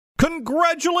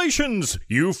Congratulations!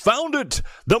 You found it!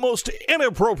 The most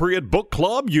inappropriate book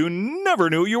club you never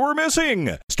knew you were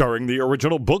missing. Starring the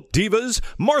original book divas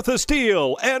Martha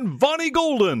Steele and Vonnie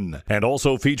Golden. And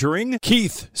also featuring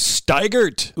Keith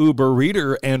Steigert, Uber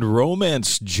reader and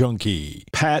romance junkie.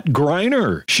 Pat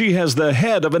Griner. She has the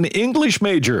head of an English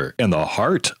major and the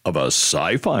heart of a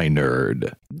sci-fi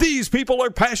nerd. These people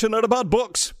are passionate about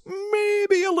books.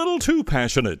 Maybe a little too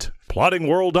passionate. Plotting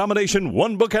world domination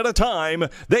one book at a time,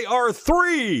 they are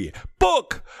 3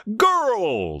 book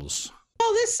girls.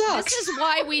 Oh, this sucks. This is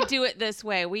why we do it this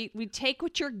way. We take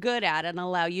what you're good at and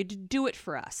allow you to do it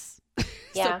for us.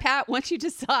 Yeah. So, Pat, once you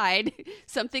decide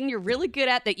something you're really good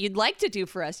at that you'd like to do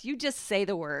for us, you just say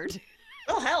the word.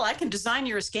 Oh, hell, I can design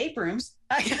your escape rooms.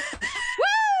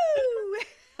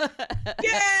 Woo!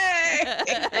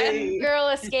 Yay! Girl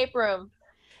escape room.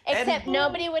 Except And-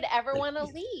 nobody would ever want to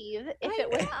leave if it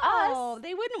was Oh, us.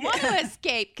 they wouldn't want to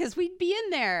escape because we'd be in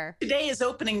there. Today is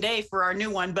opening day for our new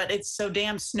one, but it's so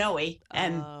damn snowy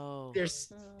and Oh.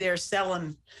 they're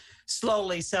selling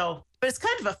slowly. So, but it's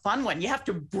kind of a fun one. You have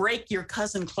to break your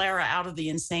cousin Clara out of the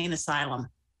insane asylum.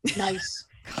 Nice.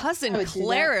 Cousin I would do that.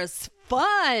 Clara's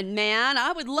fun, man.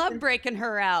 I would love breaking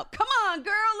her out. Come on,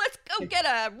 girl. Let's go get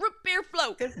a root beer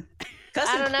float. Cousin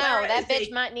I don't know. Clara That is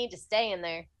bitch might need to stay in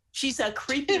there. she's a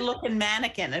creepy looking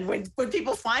mannequin. And when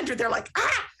people find her, they're like,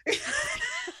 ah!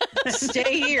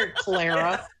 Stay here,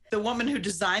 Clara. The woman who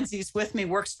designs these with me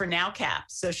works for NowCap.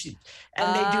 So they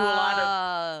do a lot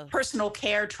of personal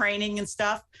care training and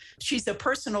stuff. She's a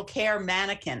personal care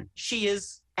mannequin. She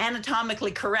is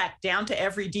anatomically correct down to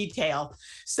every detail.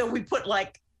 So we put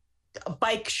like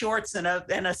bike shorts and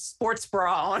a sports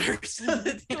bra on her. So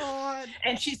that,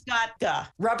 and she's got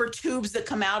rubber tubes that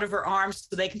come out of her arms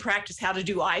so they can practice how to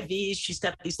do IVs. She's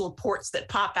got these little ports that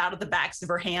pop out of the backs of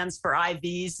her hands for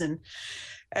IVs and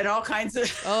all kinds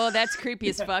of. Oh, that's creepy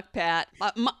as fuck, Pat.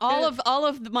 All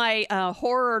of my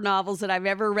horror novels that I've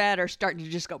ever read are starting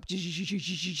to just go.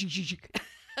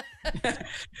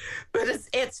 But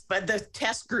the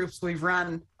test groups we've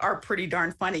run are pretty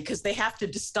darn funny because they have to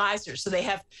disguise her. So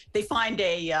they find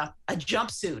a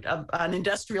jumpsuit, an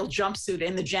industrial jumpsuit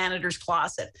in the janitor's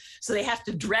closet. So they have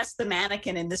to dress the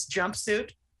mannequin in this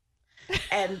jumpsuit,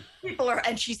 and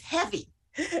she's heavy.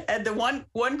 And the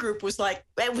one group was like,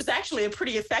 it was actually a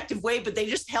pretty effective way, but they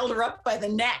just held her up by the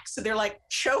neck. So they're like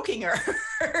choking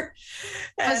her.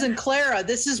 Cousin Clara,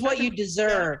 this is what you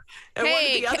deserve. And one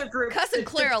of the other groups, Cousin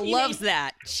Clara loves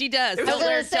that. She does. I was I was Don't let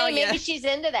going her to tell say, you. maybe she's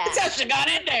into that. That's how she got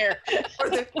in there.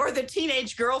 or the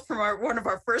teenage girl from one of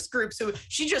our first groups who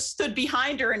she just stood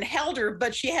behind her and held her,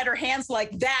 but she had her hands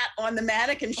like that on the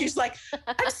mannequin. She's like,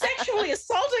 I'm sexually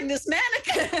assaulting this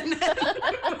mannequin.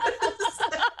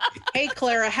 Hey,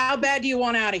 Clara, how bad do you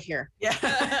want out of here? Yeah.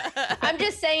 I'm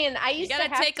just saying, I You used to gotta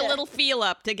have take a little feel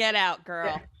up to get out,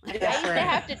 girl. I used to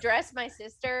have to dress my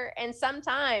sister, and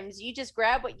sometimes you just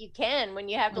grab what you can when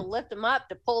you have to lift them up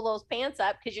to pull those pants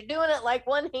up because you're doing it like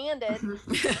one-handed.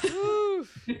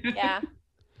 Yeah,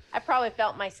 I probably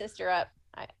felt my sister up.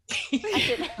 I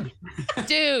did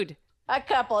Dude, a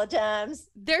couple of times.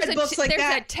 there's It looks like a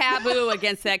that. taboo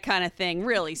against that kind of thing.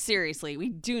 Really, seriously. We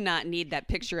do not need that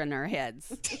picture in our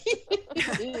heads.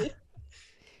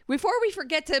 Before we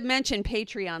forget to mention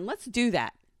Patreon, let's do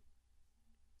that.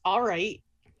 All right.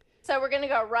 So we're gonna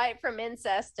go right from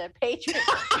incest to Patreon.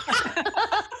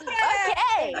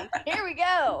 Okay, here we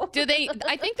go. Do they?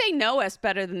 I think they know us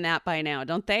better than that by now,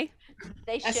 don't they?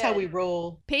 They should. That's how we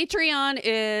roll. Patreon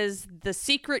is the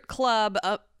secret club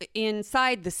up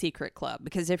inside the secret club,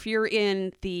 because if you're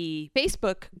in the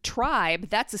Facebook tribe,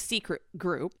 that's a secret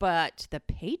group, but the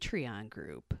Patreon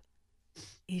group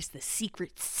is the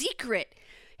secret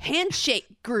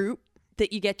handshake group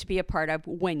that you get to be a part of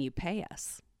when you pay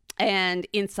us. And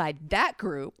inside that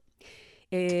group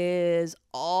is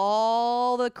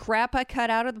all the crap I cut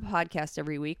out of the podcast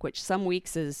every week, which some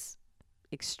weeks is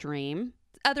extreme.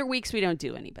 Other weeks we don't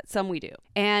do any, but some we do.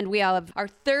 And we have our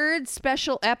 3rd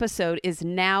special episode is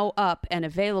now up and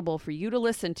available for you to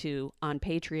listen to on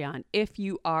Patreon if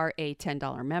you are a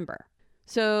 $10 member.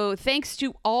 So thanks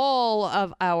to all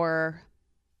of our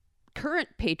current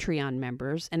Patreon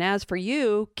members. And as for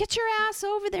you, get your ass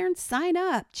over there and sign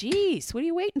up. Jeez, what are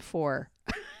you waiting for?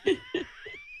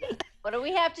 What do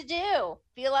we have to do?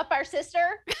 Feel up our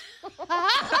sister?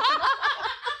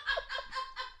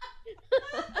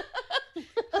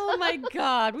 Oh my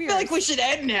God. I feel like we should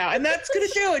end now, and that's going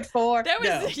to do it for. That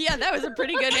was a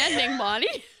pretty good ending,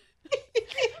 Monty.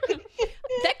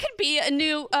 That could be a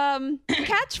new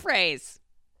catchphrase.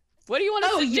 What do you want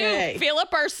us to yay. do? Feel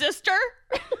up our sister?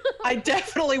 I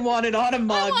definitely want it on a I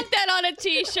mug. want that on a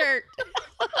t-shirt.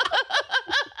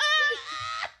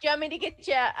 you want me to get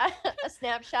you a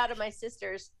snapshot of my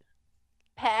sister's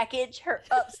package, her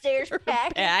upstairs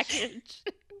package?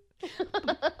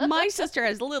 My sister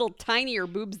has little tinier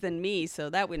boobs than me, so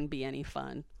that wouldn't be any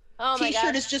fun. Oh my T-shirt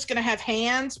God. is just going to have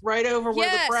hands right over where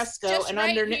the Yes, breasts go, just and right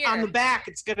under here. on the back,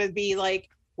 it's going to be like,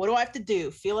 what do I have to do?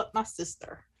 Feel up my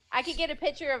sister. I could get a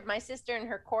picture of my sister in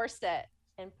her corset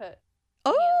and put.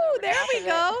 Oh, there we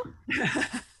go.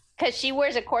 Because she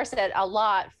wears a corset a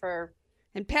lot for.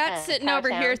 And Pat's sitting over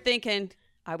Cowtown. here thinking,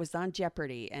 I was on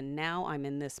Jeopardy, and now I'm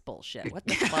in this bullshit. What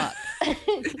the fuck?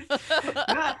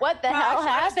 What the hell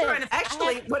happened?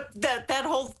 Actually, what that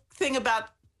whole thing about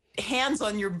hands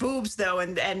on your boobs, though,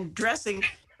 and dressing.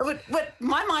 What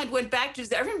my mind went back to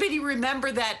is, everybody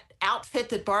remember that outfit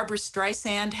that Barbara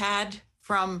Streisand had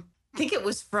from, I think it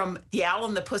was from The Owl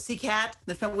and the Pussycat,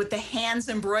 the film with the hands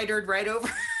embroidered right over.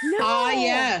 No. Ah,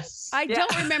 yes. I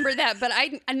don't remember that, but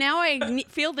I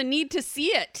feel the need to see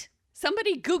it.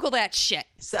 Somebody Google that shit.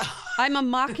 So I'm a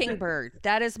mockingbird.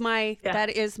 That is my Yeah.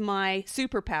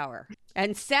 superpower.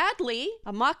 And sadly,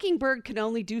 a mockingbird can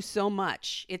only do so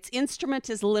much. Its instrument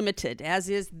is limited, as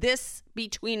is this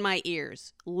between my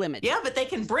ears. Limited. yeah, but they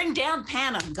can bring down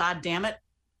Panem. God damn it!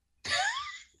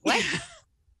 What?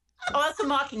 Oh, that's a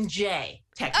mocking jay.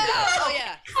 Technically. Oh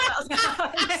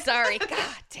yeah. Sorry.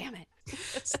 God damn it.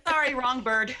 Sorry, wrong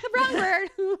bird. Wrong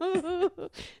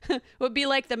word. Would be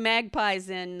like the magpies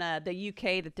in the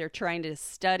UK that they're trying to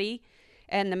study.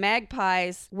 And the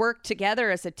magpies work together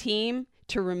as a team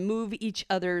to remove each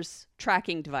other's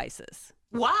tracking devices.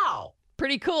 Wow,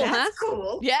 Pretty cool, huh? that's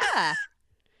cool. Yeah.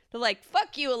 They're like,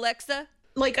 fuck you, Alexa.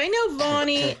 Like, I know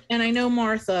Vonnie and I know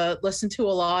Martha listen to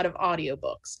a lot of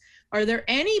audiobooks. Are there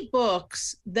any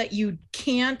books that you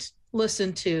can't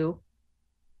listen to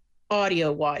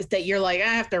audio wise that you're like, I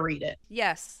have to read it?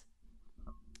 Yes.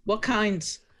 What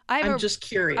kinds? I'm just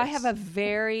curious. I have a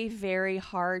very, very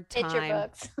hard Picture time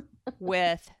books.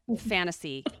 with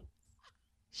fantasy.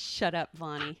 Shut up,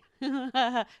 Vonnie.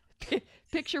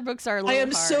 Picture books are a I little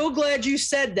am hard. so glad you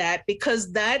said that,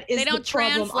 because that is They don't the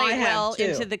problem translate I have well too.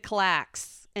 into the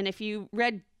clacks. And if you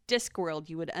read Discworld,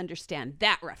 you would understand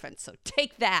that reference. So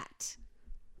take that.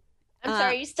 I'm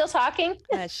sorry, are you still talking?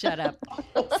 Shut up.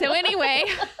 So anyway,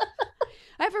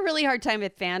 I have a really hard time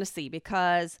with fantasy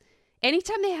because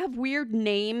anytime they have weird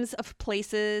names of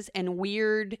places and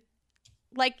weird,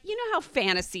 like, you know how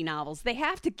fantasy novels, they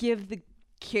have to give the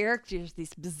characters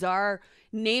these bizarre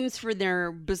names for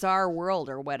their bizarre world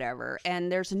or whatever.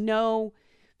 And there's no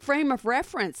frame of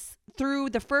reference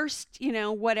through the first,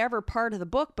 whatever part of the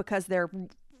book, because they're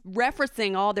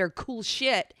referencing all their cool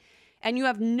shit and you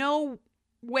have no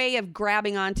way of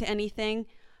grabbing onto anything.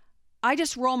 I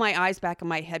just roll my eyes back in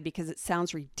my head because it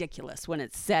sounds ridiculous when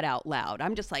it's said out loud.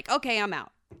 I'm just like, okay, I'm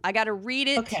out. I got to read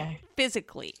it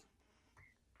physically.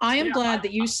 I am glad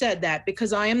that you said that,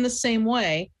 because I am the same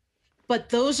way. But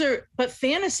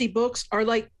fantasy books are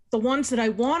like the ones that I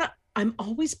want. I'm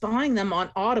always buying them on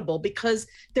Audible because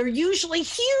they're usually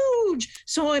huge.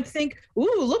 So I think,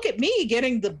 ooh, look at me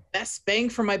getting the best bang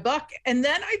for my buck. And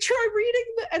then I try reading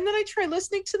and then I try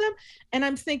listening to them. And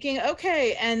I'm thinking,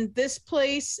 okay, and this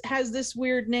place has this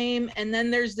weird name. And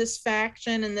then there's this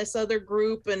faction and this other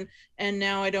group. And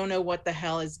now I don't know what the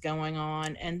hell is going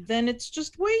on. And then it's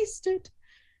just wasted.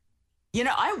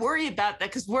 I worry about that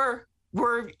because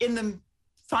we're in the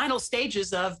final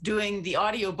stages of doing the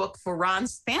audiobook for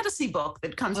Ron's fantasy book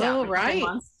that comes out in a couple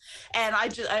months. And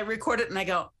I record it and I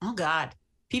go, oh God,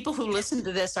 people who listen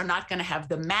to this are not going to have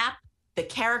the map, the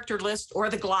character list, or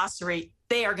the glossary.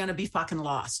 They are going to be fucking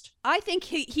lost. I think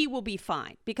he will be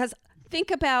fine, because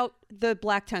think about the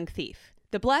Black Tongue Thief.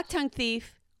 The Black Tongue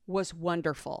Thief was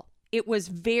wonderful. It was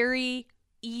very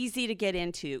easy to get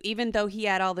into, even though he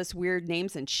had all this weird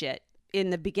names and shit. In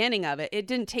the beginning of it, it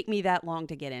didn't take me that long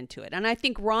to get into it. And I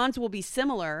think Ron's will be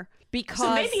similar because...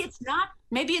 So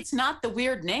maybe it's not the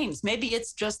weird names. Maybe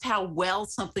it's just how well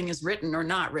something is written or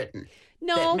not written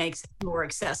that makes it more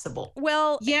accessible.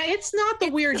 Well... Yeah, it's not the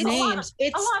weird names.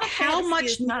 It's how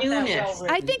much newness.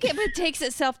 I think if it takes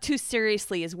itself too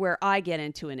seriously is where I get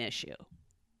into an issue.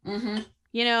 Mm-hmm.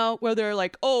 Where they're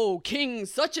like, oh, King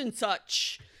such and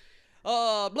such...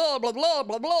 blah, blah, blah,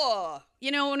 blah, blah.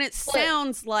 When it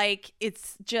sounds like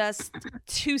it's just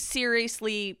too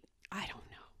seriously, I don't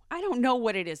know. I don't know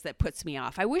what it is that puts me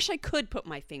off. I wish I could put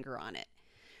my finger on it.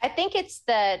 I think it's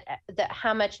the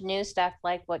how much new stuff,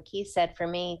 like what Keith said for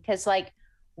me, because like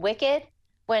Wicked,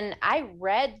 when I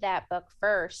read that book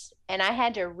first and I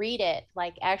had to read it,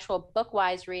 like actual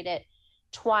book-wise read it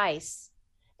twice.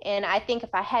 And I think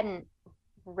if I hadn't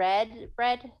read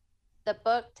the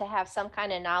book to have some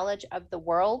kind of knowledge of the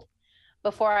world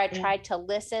before I tried to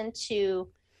listen to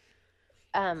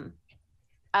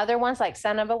other ones like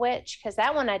Son of a Witch, because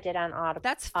that one I did on Audible.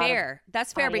 That's fair.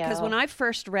 That's fair because audio. when I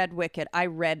first read Wicked, I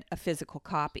read a physical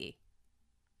copy.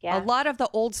 Yeah. A lot of the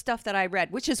old stuff that I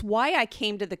read, which is why I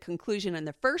came to the conclusion in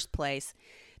the first place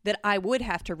that I would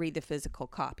have to read the physical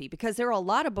copy, because there are a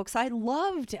lot of books I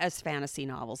loved as fantasy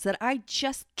novels that I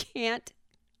just can't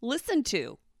listen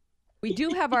to. We do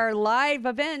have our live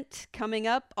event coming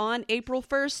up on April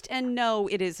 1st, and no,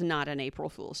 it is not an April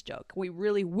Fool's joke. We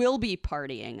really will be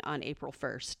partying on April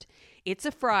 1st. It's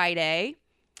a Friday,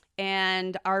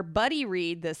 and our buddy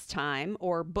read this time,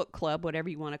 or book club, whatever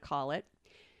you want to call it,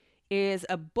 is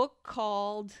a book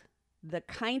called The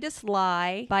Kindest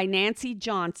Lie by Nancy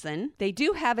Johnson. They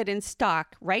do have it in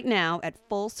stock right now at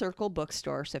Full Circle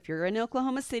Bookstore. So if you're in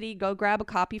Oklahoma City, go grab a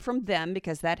copy from them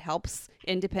because that helps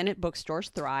independent bookstores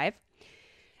thrive.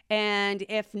 And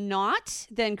if not,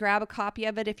 then grab a copy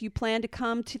of it if you plan to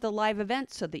come to the live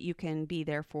event so that you can be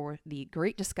there for the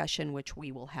great discussion, which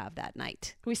we will have that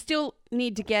night. We still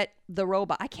need to get the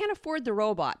robot. I can't afford the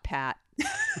robot, Pat.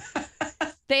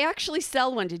 They actually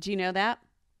sell one. Did you know that?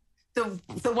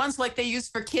 The ones like they use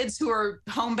for kids who are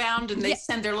homebound and they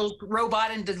send their little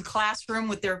robot into the classroom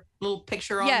with their little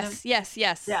picture on them. Yes.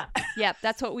 Yeah. Yep,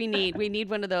 that's what we need. We need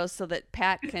one of those so that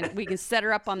we can set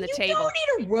her up on the table. You don't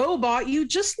need a robot. You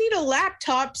just need a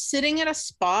laptop sitting at a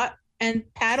spot, and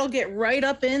Pat will get right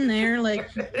up in there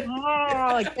like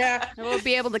that. We'll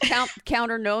be able to count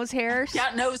her nose hairs.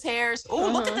 Count nose hairs. Oh,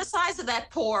 look at the size of that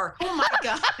pore. Oh my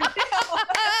God.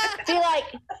 See, like,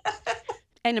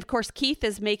 and of course, Keith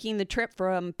is making the trip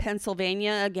from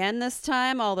Pennsylvania again this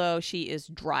time, although she is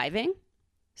driving.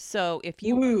 So if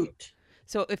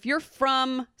you're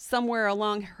from somewhere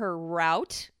along her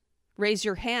route, raise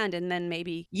your hand and then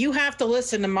maybe You have to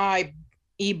listen to my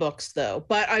ebooks though,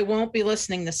 but I won't be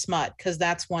listening to smut because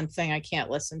that's one thing I can't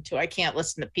listen to. I can't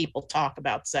listen to people talk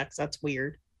about sex. That's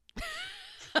weird.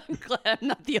 I'm glad I'm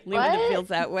not the only one that feels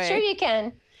that way. Sure you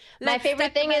can. My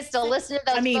favorite thing is to listen to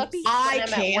those books when I I'm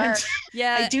can't. at work.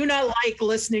 Yeah, I do not like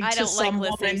listening I to don't some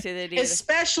like listening woman, to it either.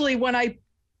 especially when I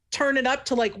turn it up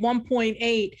to like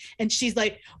 1.8 and she's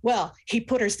like, well, he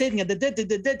put her sitting at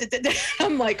the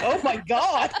I'm like, oh my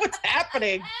God, what's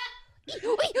happening?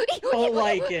 Don't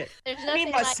like it. There's I nothing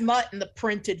need my like smut in the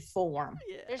printed form.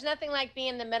 there's nothing like being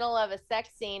in the middle of a sex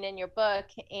scene in your book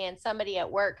and somebody at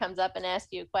work comes up and asks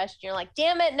you a question. You're like,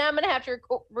 damn it, now I'm gonna have to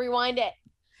rewind it.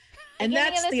 And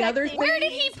that's the other thing. Where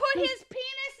did he put his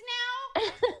penis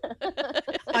now?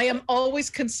 I am always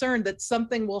concerned that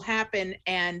something will happen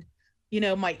and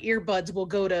my earbuds will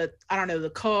go to, I don't know,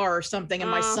 the car or something. And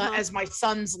my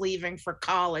son's leaving for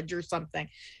college or something.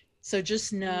 So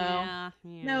just no.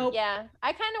 Nope. Yeah,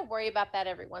 I kind of worry about that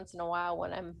every once in a while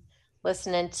when I'm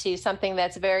listening to something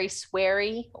that's very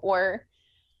sweary or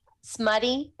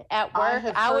smutty at work.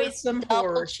 I always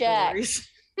double check,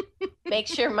 make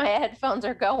sure my headphones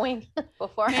are going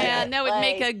before I that would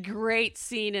make play. a great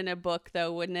scene in a book,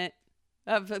 though, wouldn't it?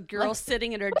 Of a girl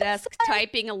sitting at her desk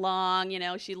typing along.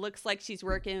 She looks like she's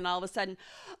working, and all of a sudden,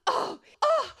 oh.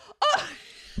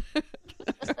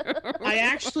 I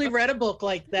actually read a book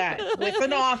like that with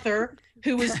an author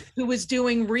who was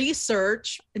doing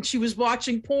research, and she was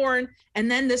watching porn, and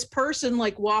then this person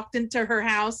like walked into her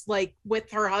house like with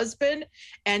her husband,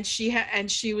 and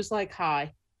she was like,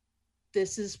 hi,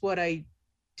 this is what I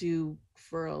do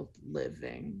for a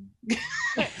living.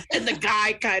 And the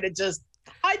guy kind of just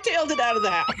hightailed it out of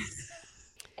the house.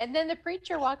 And then the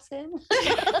preacher walks in.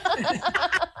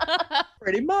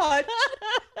 Pretty much.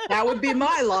 That would be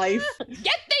my life. Get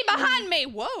thee behind me.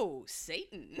 Whoa,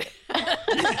 Satan.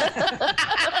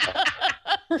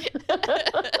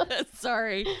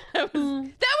 Sorry. That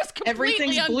was completely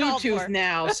Everything's uncalled Bluetooth for.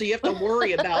 now, so you have to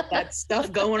worry about that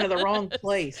stuff going to the wrong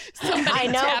place. Somebody I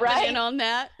know, tapping right? in on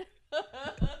that.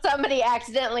 Somebody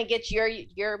accidentally gets your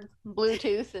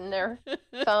Bluetooth in their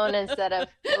phone instead of,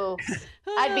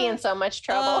 I'd be in so much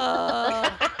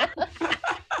trouble.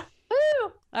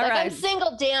 Woo! All I'm right.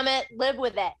 single, damn it. Live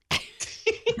with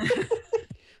it.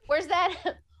 Where's that?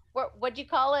 What'd you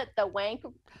call it? The wank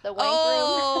room?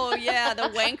 Oh, yeah, the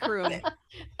wank room.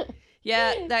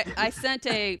 Yeah, I sent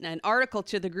an article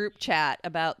to the group chat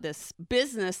about this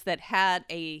business that had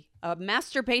a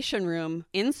masturbation room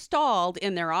installed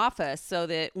in their office, so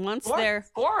that once they're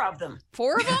four of them.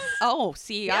 4 of them. Oh,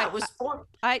 see, Yeah, it was 4.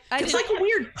 It's like a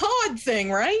weird pod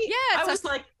thing, right? Yeah, I was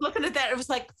like looking at that. It was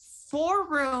like 4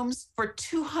 rooms for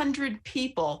 200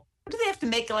 people. Do they have to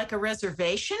make like a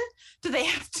reservation? Do they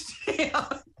have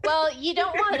to? Well, you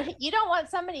don't want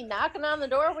somebody knocking on the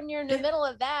door when you're in the middle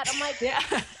of that. I'm like, Yeah.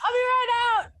 I'll be right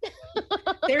out.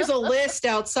 there's a list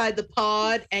outside the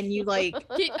pod, and you like.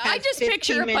 I just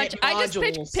picture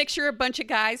picture a bunch of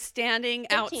guys standing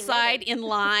outside in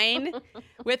line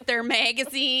with their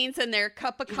magazines and their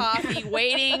cup of coffee,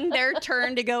 waiting their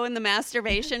turn to go in the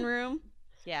masturbation room.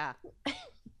 Yeah.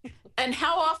 And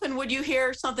how often would you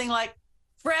hear something like,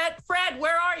 Fred,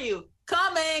 where are you?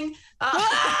 Coming.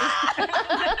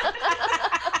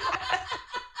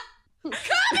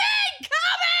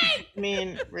 Coming! I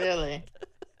mean, really.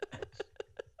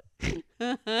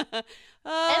 And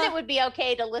it would be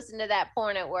okay to listen to that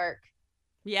porn at work.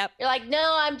 Yep. You're like,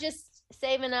 no, I'm just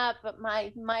saving up. But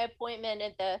my appointment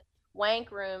at the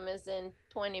wank room is in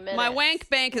 20 minutes. My wank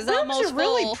bank is Rooms almost are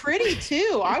really full. pretty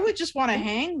too. I would just want to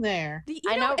hang there.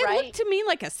 I know, it right? looked to me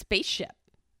like a spaceship.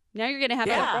 Now you're gonna have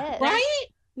Yeah. to Right?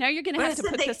 Now you're gonna have to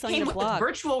put this on your with blog,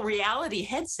 virtual reality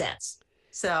headsets.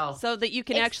 So that you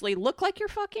can actually look like you're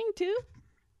fucking too,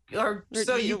 or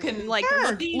so you can like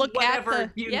see look at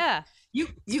whatever the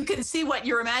you can see what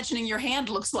you're imagining your hand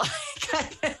looks like.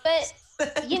 But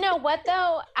you know what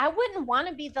though? I wouldn't want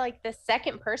to be like the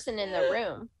second person in the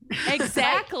room.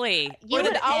 Exactly. You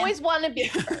would always want to be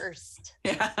first.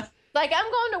 Yeah. Like,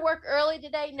 I'm going to work early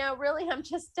today. No, really, I'm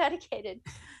just dedicated.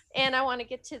 And I want to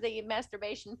get to the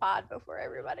masturbation pod before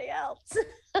everybody else.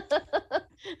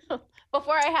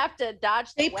 Before I have to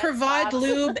dodge the They wet provide spots.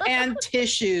 lube and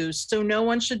tissues, so no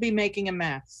one should be making a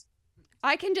mess.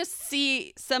 I can just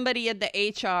see somebody in the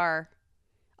HR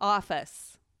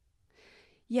office.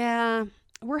 Yeah,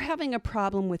 we're having a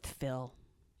problem with Phil.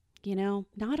 You know,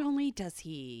 not only does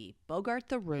he bogart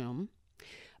the room,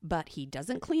 but he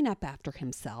doesn't clean up after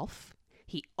himself.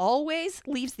 He always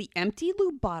leaves the empty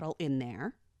lube bottle in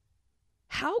there.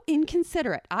 How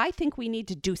inconsiderate. I think we need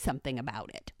to do something about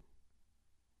it.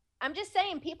 I'm just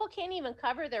saying, people can't even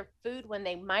cover their food when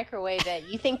they microwave it.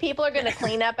 You think people are going to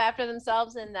clean up after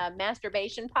themselves in the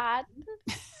masturbation pod?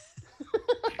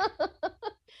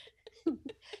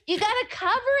 You got to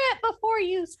cover it before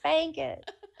you spank it.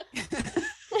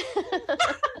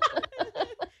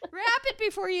 Wrap it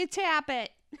before you tap it.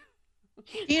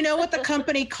 You know what the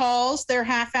company calls their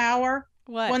half hour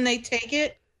What? when they take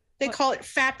it? They call it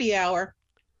fappy hour.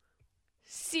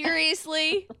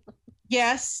 Seriously?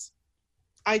 Yes.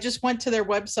 I just went to their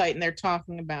website and they're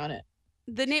talking about it.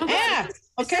 The name. Yeah.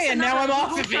 Okay, and now I'm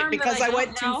off of it because I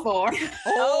went too far.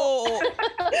 Oh.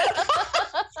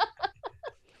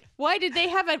 Why did they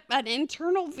have an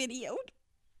internal video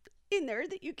in there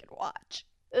that you can watch?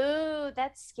 Ooh,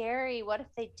 that's scary. What if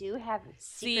they do have secret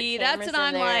See, cameras that's what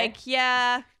I'm in there? like.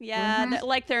 Yeah. Mhm.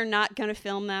 Like they're not going to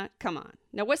film that. Come on.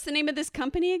 Now, what's the name of this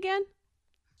company again?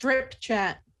 Drip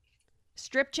chat.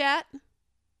 Strip Chat?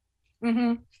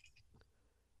 Mm-hmm.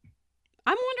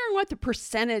 I'm wondering what the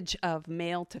percentage of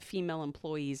male to female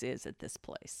employees is at this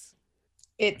place.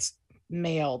 It's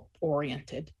male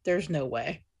oriented. There's no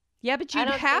way. Yeah, but I you'd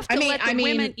don't have to think- let the I mean,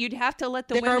 women. You'd have to let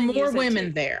the There are women. more use it women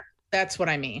too. there. That's what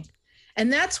I mean.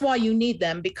 And that's why you need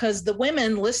them, because the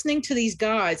women listening to these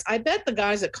guys, I bet the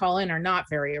guys that call in are not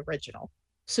very original.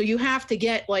 So you have to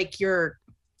get like your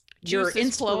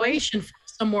Juices flowing. inspiration from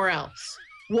somewhere else.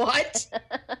 What?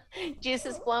 Juice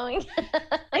is flowing.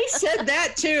 I said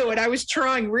that too, and I was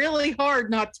trying really hard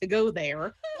not to go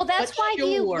there. Well, that's But why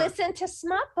you sure. listen to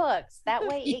smut books. That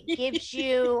way it gives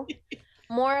you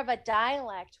more of a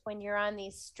dialect when you're on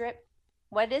these strip.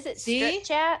 What is it? See? Strip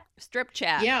chat? Strip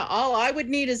Chat. Yeah, all I would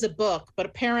need is a book, but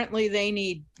apparently they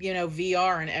need,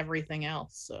 VR and everything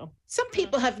else. So some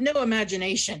people have no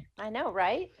imagination. I know,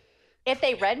 right? If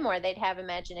they read more, they'd have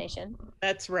imagination.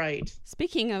 That's right.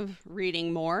 Speaking of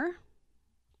reading more,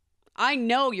 I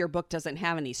know your book doesn't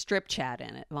have any strip chat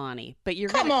in it, Vonnie, but you're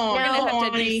Come gonna, on, you're gonna have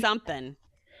to do Vonnie. something.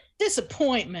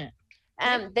 Disappointment.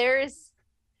 There's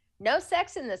no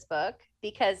sex in this book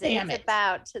because Damn it's it.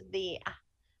 about the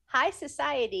high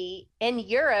society in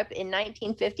Europe in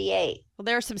 1958. Well,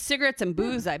 there are some cigarettes and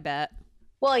booze, I bet.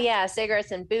 Well, yeah,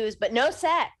 cigarettes and booze, but no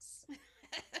sex.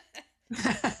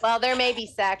 Well, there may be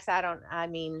sex. They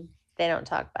don't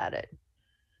talk about it.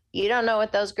 You don't know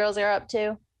what those girls are up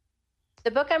to.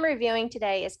 The book I'm reviewing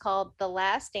today is called The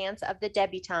Last Dance of the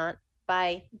Debutante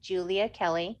by Julia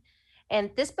Kelly. And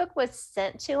this book was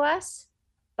sent to us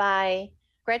by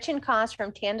Gretchen Koss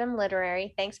from Tandem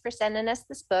Literary. Thanks for sending us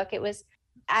this book.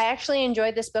 I actually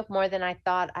enjoyed this book more than I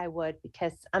thought I would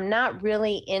because I'm not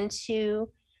really into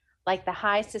like the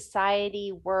high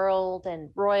society world and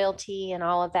royalty and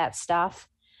all of that stuff.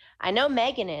 I know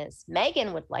Megan is.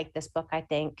 Megan would like this book, I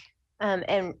think.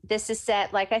 And this is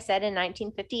set, like I said, in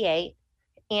 1958.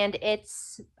 And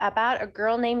it's about a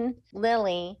girl named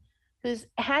Lily who's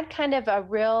had kind of a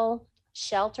real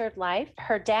sheltered life.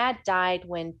 Her dad died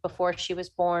before she was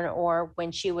born or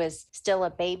when she was still a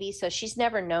baby. So she's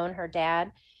never known her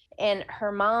dad. And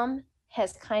her mom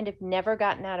has kind of never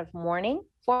gotten out of mourning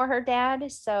for her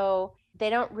dad. So they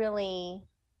don't really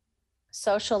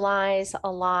socialize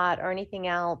a lot or anything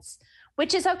else,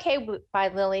 which is okay by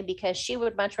Lily because she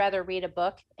would much rather read a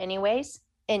book anyways.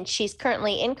 And she's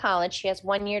currently in college. She has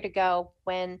 1 year to go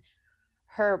when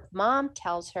her mom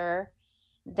tells her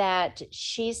that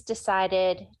she's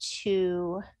decided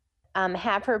to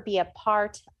have her be a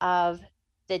part of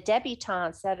the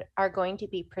debutantes that are going to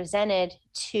be presented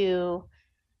to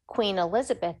Queen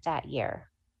Elizabeth that year,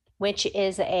 which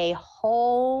is a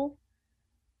whole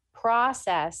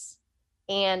process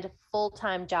and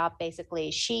full-time job.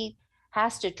 Basically, she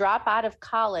has to drop out of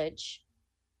college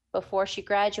before she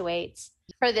graduates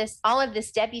for all of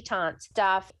this debutante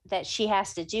stuff that she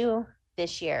has to do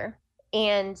this year.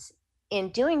 And in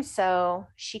doing so,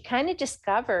 she kind of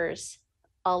discovers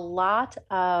a lot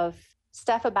of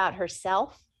stuff about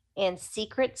herself and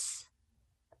secrets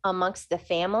amongst the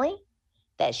family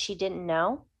that she didn't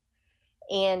know.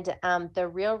 And the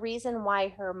real reason why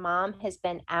her mom has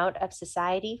been out of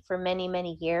society for many,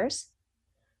 many years.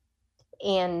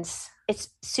 And it's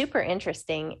super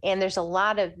interesting. And there's a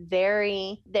lot of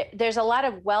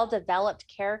well-developed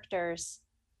characters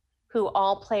who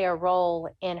all play a role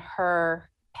in her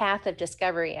path of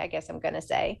discovery, I guess I'm going to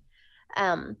say.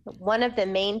 One of the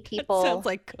main people... That sounds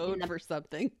like code for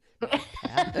something.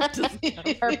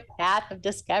 Her path of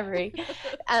discovery.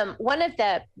 One of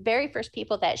the very first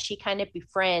people that she kind of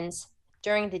befriends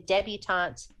during the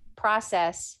debutante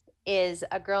process is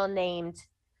a girl named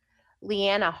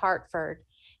Leanna Hartford.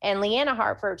 And Leanna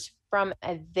Hartford's from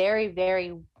a very,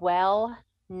 very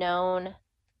well-known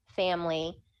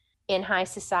family in high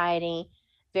society,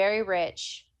 very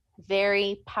rich,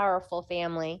 very powerful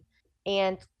family.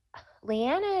 And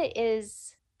Leanna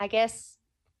is, I guess,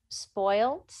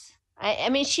 spoiled. I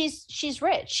mean, she's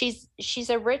rich. She's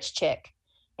a rich chick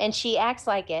and she acts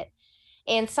like it.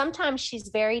 And sometimes she's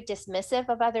very dismissive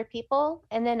of other people.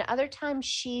 And then other times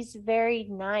she's very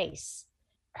nice.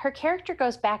 Her character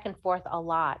goes back and forth a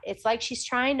lot. It's like she's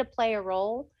trying to play a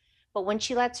role, but when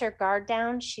she lets her guard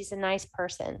down, she's a nice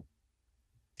person.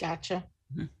 Gotcha.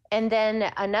 And then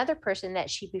another person that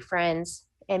she befriends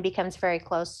and becomes very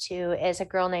close to is a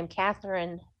girl named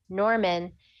Catherine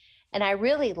Norman. And I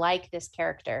really like this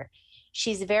character.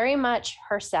 She's very much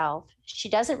herself. She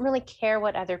doesn't really care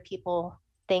what other people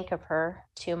think of her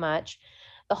too much.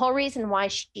 The whole reason why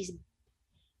she's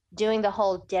doing the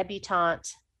whole debutante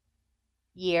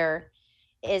year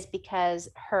is because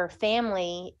her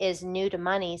family is new to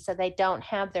money, so they don't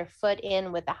have their foot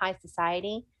in with the high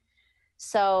society.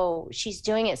 So she's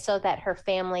doing it so that her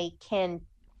family can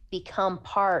become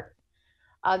part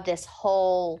of this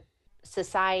whole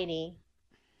society.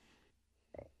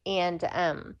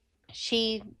 And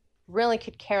she really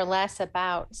could care less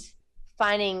about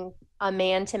finding a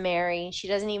man to marry. She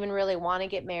doesn't even really want to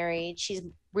get married. She's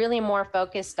really more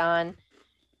focused on,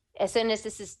 as soon as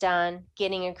this is done,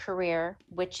 getting a career,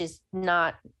 which is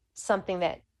not something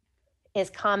that is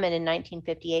common in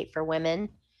 1958 for women.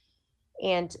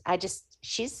 And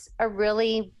she's a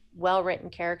really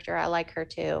well-written character. I like her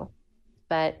too.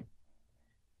 But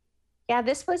yeah,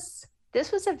 this was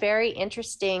a very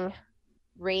interesting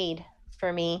read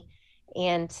for me.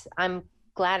 And I'm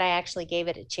glad I actually gave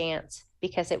it a chance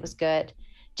because it was good.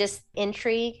 Just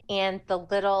intrigue and the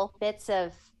little bits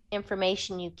of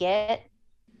information you get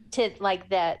to like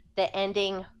the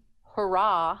ending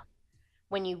hurrah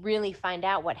when you really find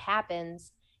out what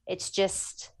happens. It's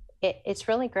just, it's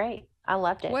really great. I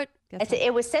loved it.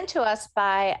 It was sent to us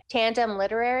by Tandem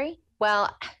Literary.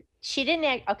 Well, she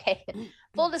didn't, okay,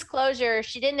 full disclosure,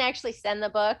 she didn't actually send the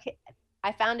book.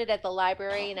 I found it at the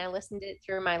library and I listened to it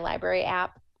through my library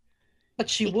app. But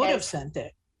she would have sent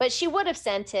it. But she would have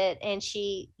sent it, and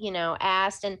she,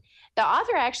 asked, and the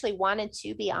author actually wanted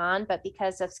to be on, but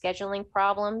because of scheduling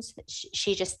problems,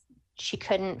 she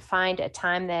couldn't find a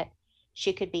time that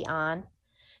she could be on.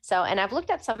 So, and I've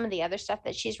looked at some of the other stuff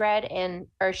that she's read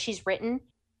or she's written,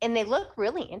 and they look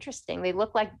really interesting. They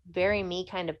look like very me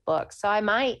kind of books. So I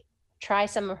might try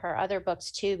some of her other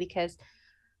books too, because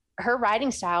her writing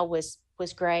style was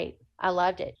great. I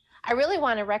loved it. I really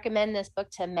want to recommend this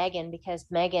book to Megan because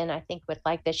Megan, I think, would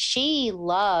like this. She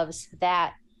loves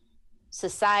that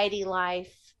society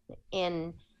life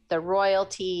in the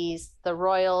royalties, the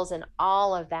royals, and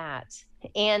all of that.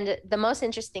 And the most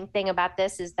interesting thing about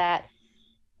this is that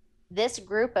this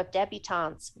group of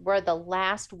debutantes were the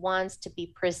last ones to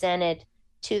be presented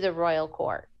to the royal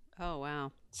court. Oh,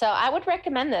 wow. So I would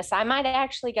recommend this. I might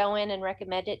actually go in and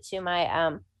recommend it to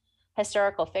my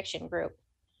historical fiction group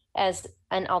as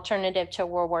an alternative to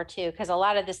World War II, because a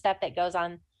lot of the stuff that goes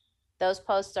on those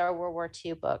posts are World War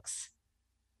II books.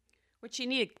 Which you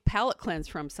need a palate cleanse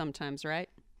from sometimes, right?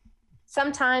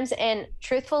 Sometimes, and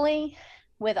truthfully,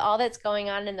 with all that's going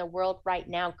on in the world right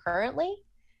now currently,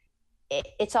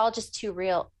 it's all just too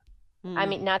real. I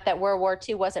mean, not that World War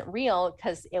II wasn't real,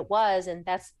 because it was, and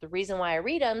that's the reason why I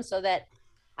read them, so that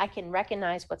I can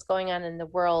recognize what's going on in the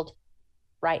world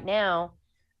right now.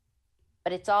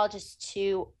 But it's all just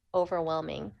too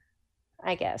overwhelming,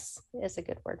 I guess is a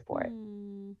good word for it.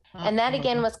 And that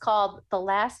again was called The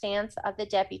Last Dance of the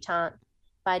Debutante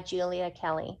by Julia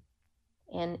Kelly.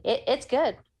 And it's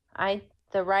good.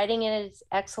 The writing in it is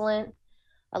excellent.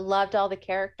 I loved all the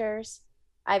characters.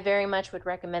 I very much would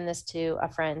recommend this to a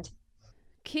friend.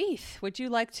 Keith, would you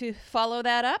like to follow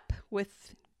that up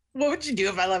with... What would you do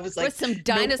if I was like... With some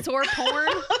dinosaur porn?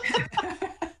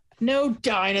 No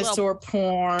dinosaur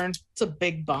porn. It's a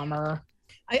big bummer.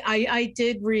 I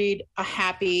did read a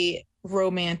happy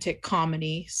romantic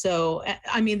comedy. So,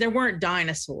 I mean, there weren't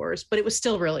dinosaurs, but it was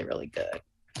still really, really good.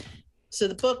 So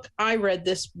the book I read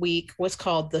this week was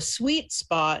called The Sweet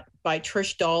Spot by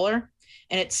Trish Dollar,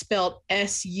 and it's spelled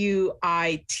Suite,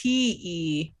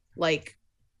 like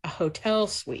a hotel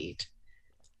suite.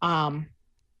 And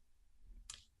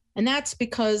that's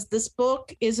because this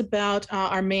book is about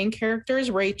our main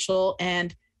characters, Rachel,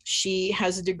 and she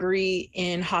has a degree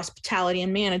in hospitality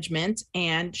and management,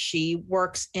 and she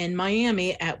works in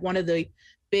Miami at one of the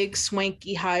big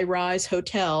swanky high-rise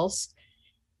hotels.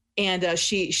 And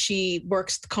she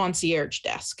works the concierge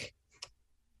desk.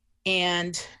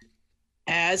 And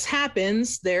as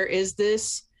happens, there is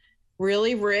this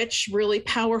really rich, really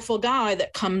powerful guy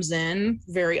that comes in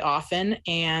very often.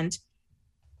 And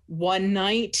one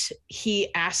night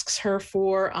he asks her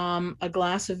for a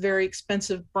glass of very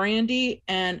expensive brandy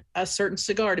and a certain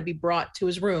cigar to be brought to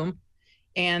his room.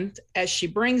 And as she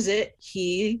brings it,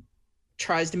 he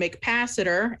tries to make a pass at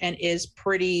her and is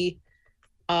pretty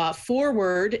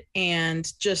forward and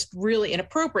just really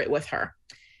inappropriate with her.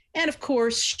 And of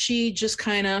course, she just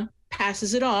kind of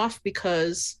passes it off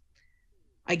because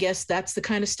I guess that's the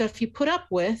kind of stuff you put up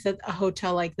with at a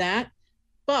hotel like that.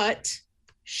 But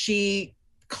she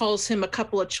calls him a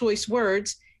couple of choice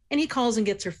words and he calls and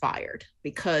gets her fired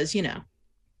because, you know,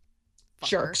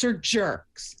 jerks are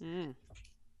jerks.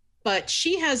 But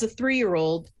she has a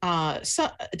 3-year-old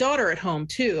daughter at home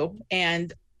too.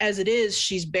 And as it is,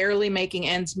 she's barely making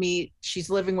ends meet.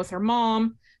 She's living with her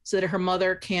mom so that her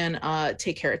mother can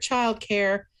take care of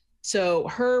childcare. So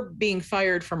her being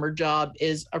fired from her job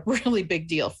is a really big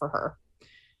deal for her.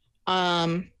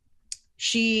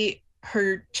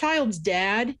 Her child's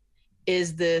dad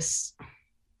is this,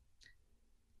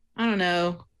 I don't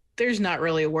know, there's not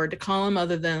really a word to call him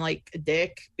other than like a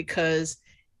dick, because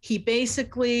she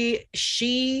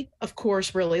of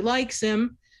course really likes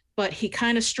him, but he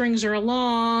kind of strings her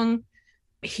along.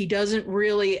 He doesn't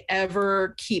really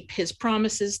ever keep his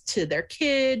promises to their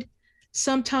kid.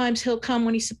 Sometimes he'll come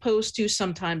when he's supposed to,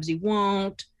 sometimes he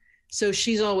won't. So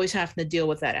she's always having to deal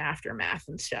with that aftermath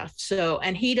and stuff. So,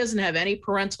 and he doesn't have any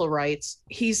parental rights.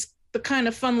 He's the kind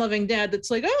of fun-loving dad that's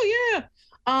like, oh yeah,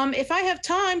 if I have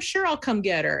time, sure, I'll come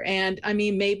get her. And I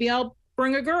mean, maybe I'll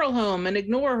bring a girl home and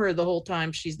ignore her the whole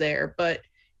time she's there. But,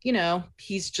 you know,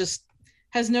 he's just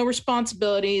has no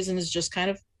responsibilities and is just kind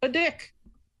of a dick.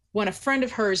 When a friend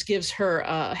of hers gives her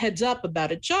a heads up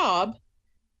about a job,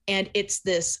 and it's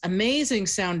this amazing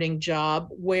sounding job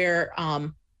where,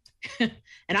 and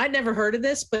I'd never heard of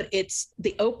this, but it's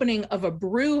the opening of a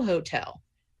brew hotel.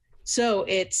 So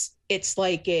it's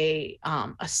like a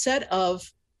set of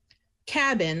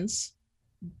cabins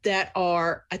that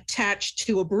are attached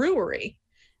to a brewery,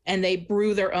 and they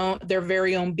brew their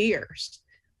very own beers.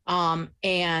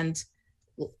 And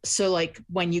so like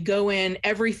when you go in,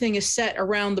 everything is set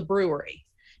around the brewery,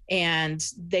 and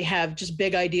they have just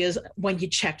big ideas. When you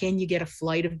check in, you get a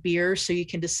flight of beer so you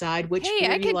can decide which beer you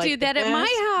like. Hey, I could do that at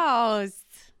my house.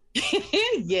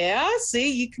 Yeah,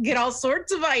 see, you can get all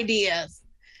sorts of ideas.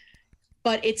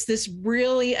 But it's this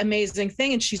really amazing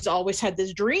thing, and she's always had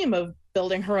this dream of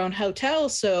building her own hotel.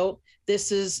 So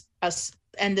this is a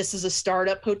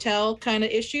startup hotel kind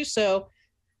of issue. So,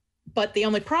 but the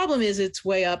only problem is it's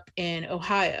way up in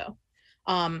Ohio.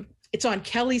 It's on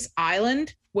Kelly's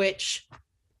Island, which,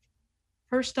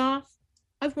 first off,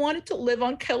 I've wanted to live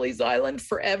on Kelly's Island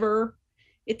forever.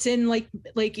 It's in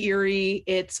Lake Erie.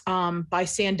 It's by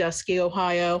Sandusky,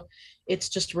 Ohio. It's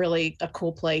just really a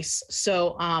cool place.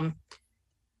 So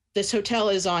this hotel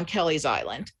is on Kelly's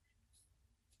Island.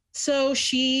 So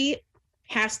she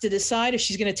has to decide if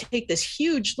she's going to take this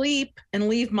huge leap and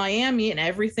leave Miami and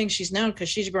everything she's known because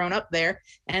she's grown up there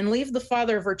and leave the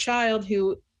father of her child,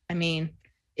 who, I mean,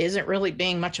 isn't really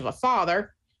being much of a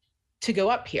father, to go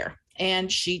up here.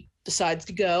 And she decides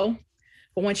to go.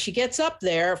 But when she gets up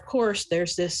there, of course,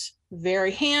 there's this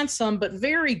very handsome but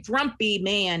very grumpy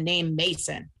man named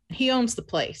Mason. He owns the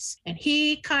place, and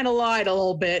he kind of lied a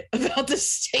little bit about the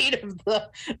state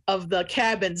of the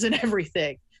cabins and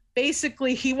everything.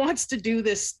 Basically, he wants to do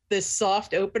this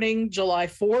soft opening July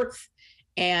 4th,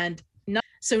 and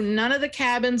so none of the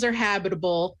cabins are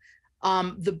habitable.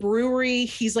 The brewery,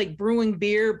 he's like brewing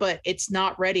beer, but it's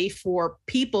not ready for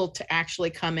people to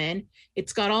actually come in.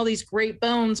 It's got all these great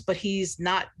bones, but he's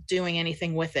not doing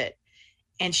anything with it.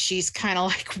 And she's kind of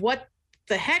like, what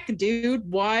the heck, dude?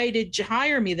 Why did you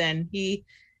hire me then? He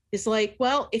is like,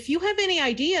 well, if you have any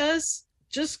ideas,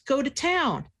 just go to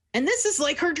town. And this is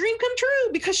like her dream come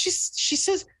true, because she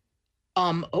says,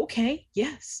 okay,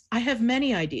 yes, I have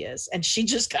many ideas. And she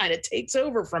just kind of takes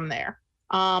over from there.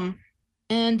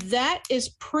 And that is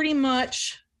pretty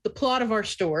much the plot of our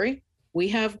story. We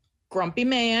have Grumpy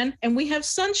Man and we have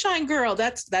Sunshine Girl.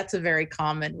 That's a very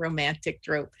common romantic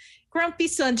trope. Grumpy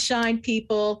sunshine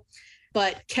people.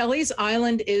 But Kelly's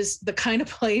Island is the kind of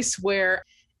place where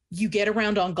you get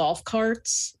around on golf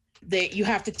carts. You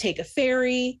have to take a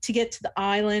ferry to get to the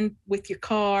island with your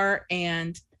car.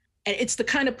 And it's the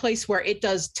kind of place where it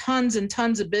does tons and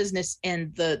tons of business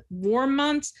in the warm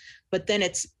months, but then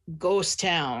it's ghost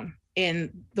town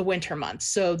in the winter months.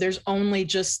 So there's only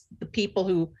just the people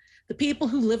who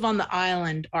live on the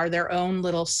island are their own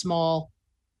little small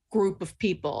group of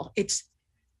people. It's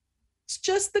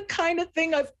just the kind of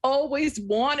thing I've always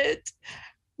wanted,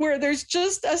 where there's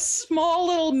just a small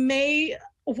little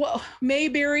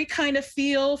Mayberry kind of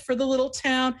feel for the little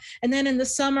town. And then in the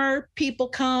summer, people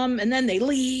come and then they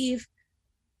leave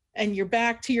and you're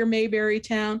back to your Mayberry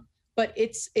town. But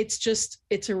it's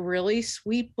a really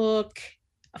sweet book.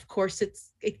 Of course,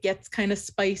 it gets kind of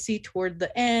spicy toward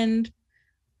the end.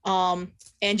 And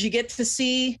you get to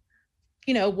see,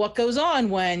 what goes on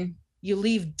when you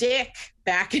leave Dick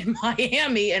back in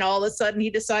Miami and all of a sudden he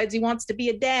decides he wants to be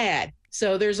a dad.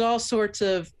 So there's all sorts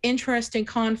of interesting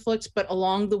conflicts, but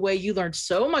along the way you learn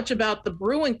so much about the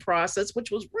brewing process, which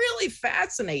was really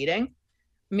fascinating.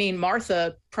 I mean,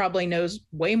 Martha probably knows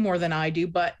way more than I do,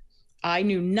 but I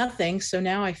knew nothing. So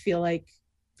now I feel like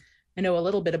I know a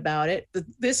little bit about it.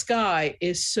 This guy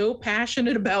is so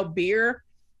passionate about beer.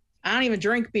 I don't even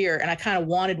drink beer, and I kind of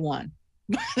wanted one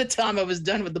by the time I was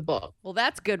done with the book. Well,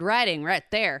 that's good writing right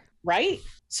there. Right?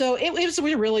 So it was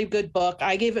a really good book.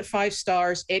 I gave it 5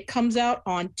 stars. It comes out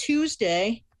on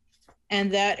Tuesday,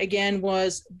 and that, again,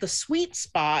 was The Sweet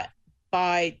Spot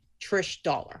by Trish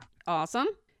Dollar. Awesome.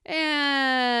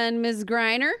 And Ms.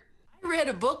 Greiner? I read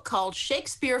a book called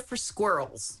Shakespeare for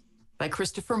Squirrels by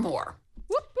Christopher Moore.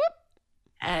 Whoop, whoop.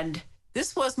 And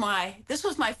this was my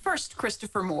first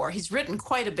Christopher Moore. He's written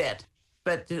quite a bit,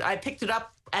 but I picked it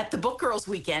up at the Book Girls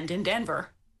weekend in Denver.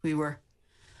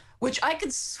 Which I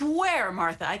could swear,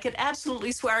 Martha, I could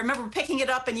absolutely swear. I remember picking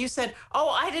it up and you said, "Oh,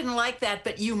 I didn't like that,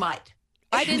 but you might."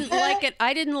 I didn't like it.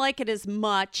 I didn't like it as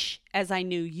much as I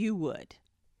knew you would.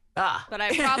 But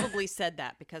I probably said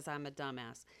that because I'm a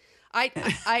dumbass.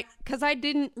 Because I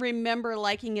didn't remember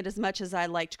liking it as much as I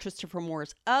liked Christopher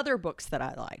Moore's other books that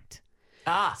I liked.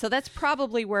 So that's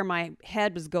probably where my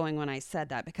head was going when I said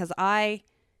that, because I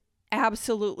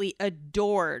absolutely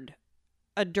adored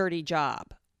A Dirty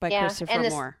Job by Christopher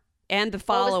Moore. And the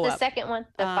follow-up. What was the second one?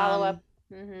 The follow-up.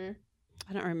 Mm-hmm.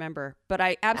 I don't remember, but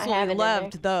I absolutely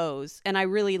loved those. And I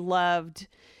really loved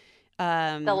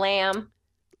The Lamb.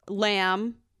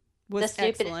 Lamb was The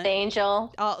Stupidest excellent.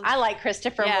 Angel. I like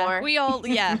Christopher Moore. We all,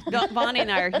 Bonnie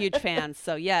and I are huge fans.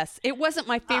 So yes, it wasn't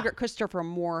my favorite Christopher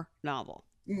Moore novel.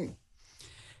 Mm.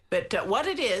 But what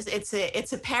it is, it's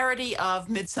a parody of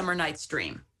Midsummer Night's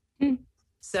Dream. Mm.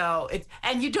 So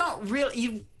and you don't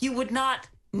really, you would not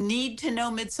need to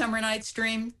know Midsummer Night's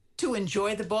Dream to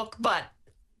enjoy the book, but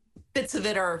bits of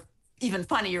it are even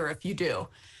funnier if you do.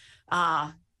 And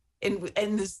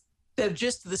the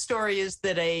gist of the story is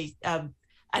that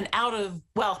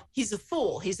he's a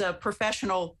fool. He's a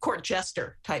professional court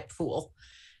jester type fool.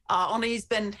 Only he's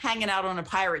been hanging out on a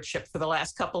pirate ship for the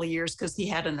last couple of years because he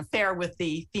had an affair with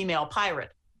the female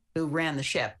pirate who ran the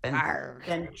ship.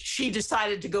 And she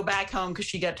decided to go back home because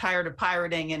she got tired of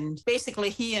pirating. And basically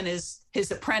he and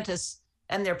his apprentice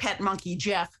and their pet monkey,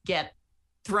 Jeff, get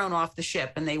thrown off the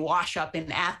ship and they wash up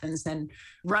in Athens and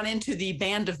run into the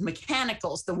band of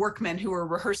mechanicals, the workmen who are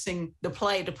rehearsing the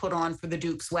play to put on for the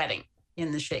Duke's wedding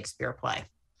in the Shakespeare play.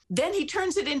 Then he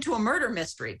turns it into a murder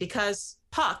mystery because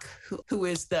Puck, who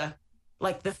is the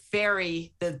like the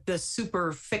fairy, the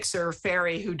super fixer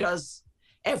fairy who does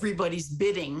everybody's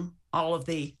bidding, all of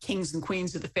the kings and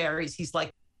queens of the fairies. He's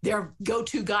like their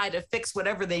go-to guy to fix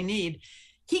whatever they need.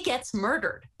 He gets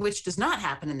murdered, which does not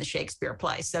happen in the Shakespeare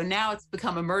play. So now it's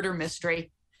become a murder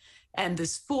mystery. And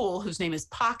this fool, whose name is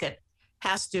Pocket,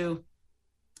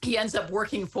 he ends up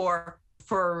working for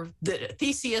the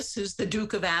Theseus, who's the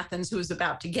Duke of Athens, who is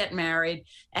about to get married,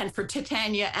 and for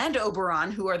Titania and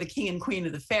Oberon, who are the king and queen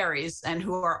of the fairies and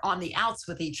who are on the outs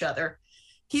with each other.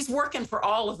 He's working for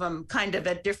all of them kind of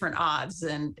at different odds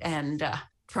and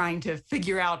trying to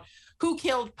figure out who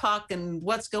killed Puck and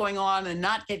what's going on and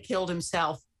not get killed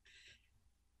himself.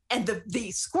 And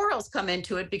the squirrels come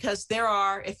into it because there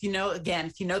are, if you know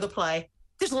the play,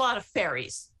 there's a lot of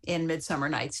fairies in Midsummer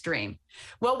Night's Dream.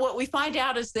 Well, what we find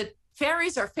out is that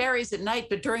fairies are fairies at night,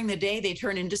 but during the day they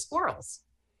turn into squirrels.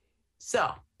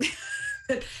 So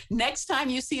next time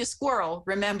you see a squirrel,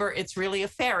 remember it's really a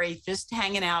fairy just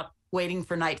hanging out, waiting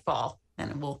for nightfall,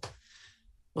 and it will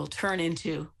turn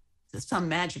into some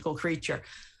magical creature.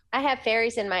 I have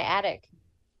fairies in my attic.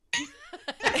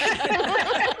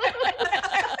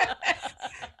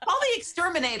 Call the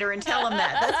exterminator and tell him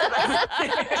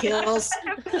that. That's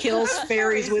what kills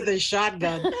fairies with a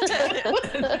shotgun.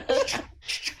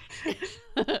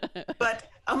 But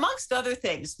amongst other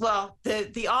things, well,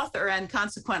 the author and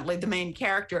consequently the main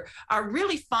character are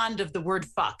really fond of the word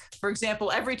fuck. For example,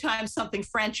 every time something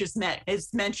French is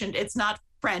mentioned, it's not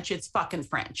French, it's fucking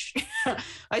French.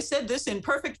 I said this in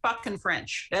perfect fucking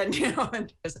French.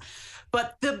 And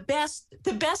but the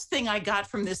best thing I got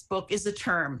from this book is a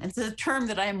term. It's a term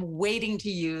that I'm waiting to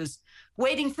use,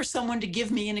 waiting for someone to give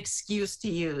me an excuse to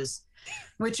use,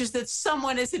 which is that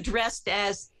someone is addressed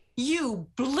as "you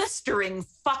blistering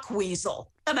fuckweasel."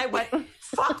 And I went,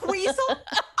 "Fuckweasel?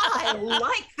 I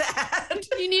like that."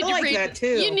 You need to read that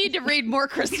too. You need to read more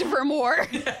Christopher Moore.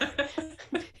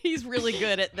 He's really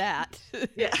good at that.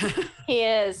 Yeah, he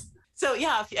is. So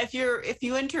yeah, if you're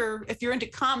into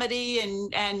comedy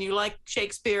and you like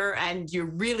Shakespeare and you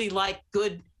really like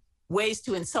good ways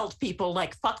to insult people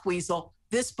like fuckweasel,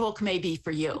 this book may be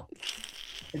for you.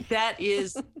 That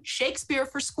is Shakespeare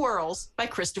for Squirrels by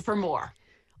Christopher Moore.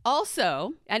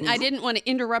 Also, and I didn't want to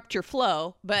interrupt your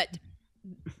flow, but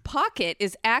Pocket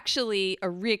is actually a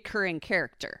recurring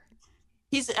character.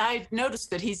 I noticed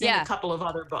that he's in a couple of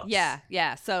other books.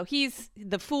 Yeah. So he's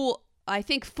the Fool. I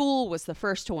think Fool was the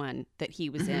first one that he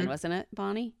was in, wasn't it,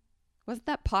 Bonnie? Wasn't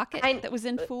that Pocket that was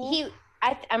in Fool?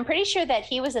 I'm pretty sure that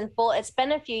he was in Fool. It's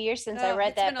been a few years since I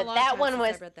read that, but that one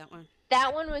was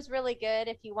that one was really good.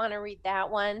 If you want to read that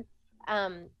one,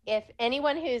 if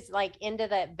anyone who's like into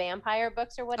the vampire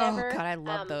books or whatever, oh God, I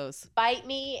love those. Bite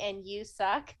Me and You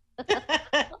Suck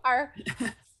are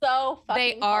so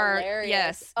fucking hilarious.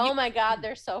 Yes. Oh my God,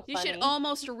 they're so funny. You should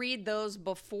almost read those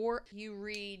before you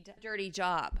read Dirty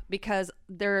Job, because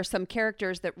there are some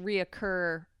characters that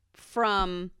reoccur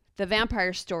from the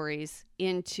vampire stories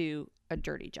into a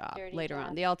Dirty Job later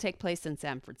on. They all take place in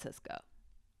San Francisco.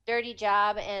 Dirty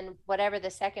Job and whatever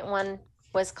the second one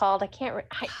was called.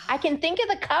 I can think of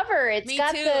the cover.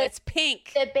 It's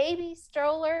pink. The baby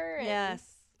stroller. Yes.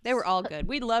 They were all good.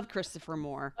 We love Christopher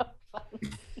Moore. Oh,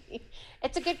 funny.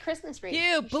 It's a good Christmas read.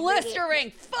 You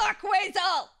blistering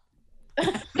fuckweasel!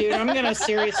 Dude, I'm going to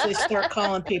seriously start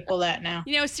calling people that now.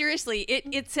 You know, seriously,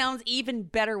 it sounds even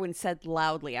better when said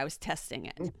loudly. I was testing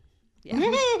it. Yeah.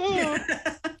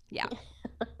 Yeah.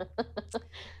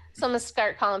 So I'm going to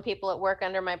start calling people at work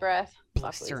under my breath.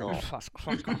 Blistering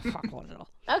fuckweasel.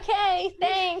 Okay,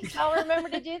 thanks. I'll remember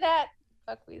to do that.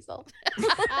 Fuckweasel.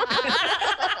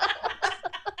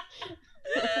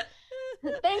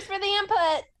 Thanks for the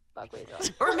input.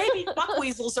 Fuckweasel. Or maybe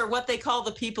fuckweasels are what they call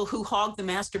the people who hog the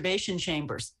masturbation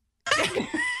chambers.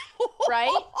 Right?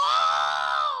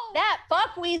 That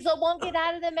fuckweasel won't get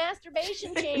out of the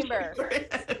masturbation chamber.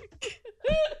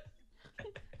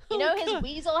 You know, his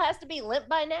weasel has to be limp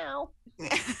by now.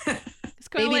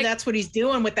 Maybe that's what he's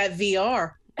doing with that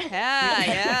VR.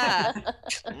 Yeah.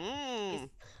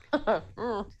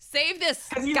 Save this,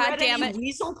 goddammit.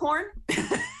 Weasel porn?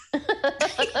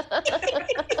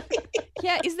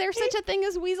 Yeah, is there such a thing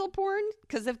as weasel porn?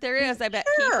 Because if there is, I bet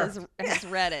Keith has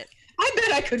read it. I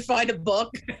bet I could find a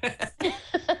book.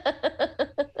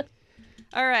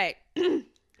 All right.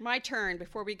 My turn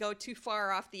before we go too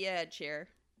far off the edge here.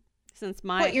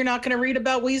 What, you're not going to read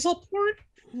about weasel porn?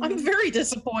 I'm very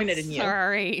disappointed in you.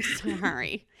 Sorry.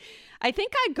 I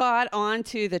think I got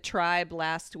onto the tribe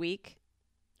last week,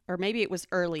 or maybe it was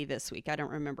early this week. I don't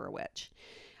remember which.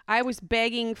 I was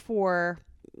begging for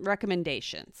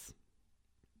recommendations,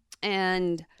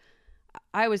 and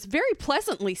I was very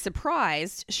pleasantly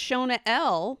surprised. Shona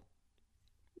L.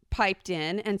 piped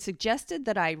in and suggested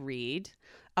that I read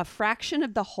A Fraction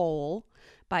of the Whole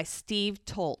by Steve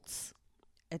Toltz.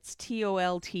 It's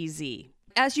Toltz.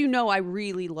 As you know, I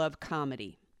really love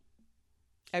comedy.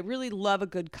 I really love a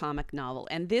good comic novel.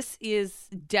 And this is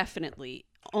definitely,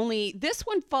 only this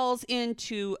one falls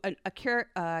into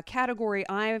a category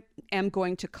I am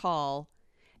going to call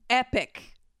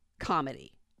epic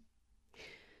comedy.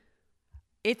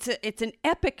 It's an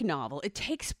epic novel. It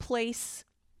takes place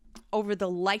over the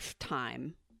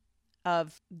lifetime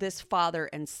of this father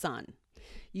and son.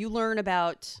 You learn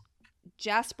about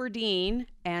Jasper Dean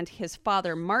and his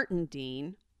father, Martin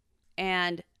Dean,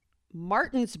 and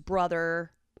Martin's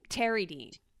brother, Terry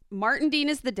Dean. Martin Dean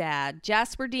is the dad,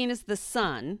 Jasper Dean is the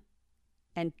son,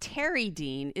 and Terry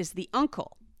Dean is the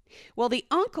uncle. Well, the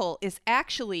uncle is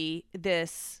actually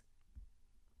this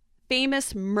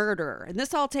famous murderer, and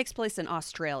this all takes place in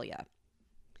Australia.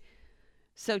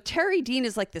 So Terry Dean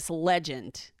is like this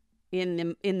legend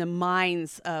in the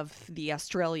minds of the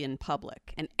Australian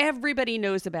public, and everybody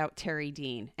knows about Terry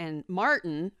Dean. And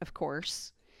Martin, of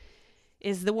course,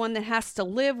 is the one that has to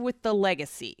live with the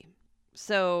legacy.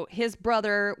 So his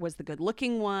brother was the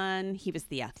good-looking one, he was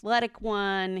the athletic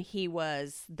one, he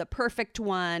was the perfect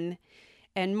one,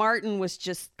 and Martin was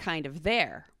just kind of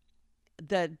there.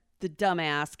 The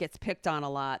dumbass gets picked on a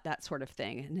lot, that sort of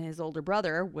thing. And his older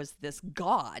brother was this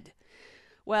god.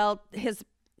 Well, his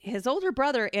older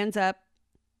brother ends up,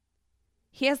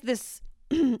 he has this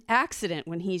accident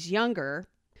when he's younger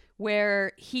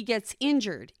where he gets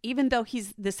injured, even though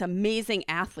he's this amazing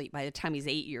athlete by the time he's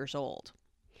 8 years old.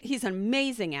 He's an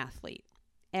amazing athlete,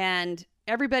 and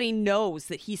everybody knows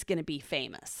that he's going to be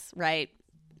famous, right?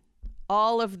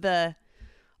 All of the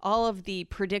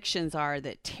predictions are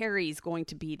that Terry's going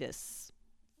to be this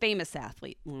famous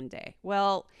athlete one day.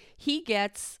 Well, he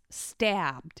gets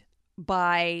stabbed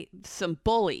by some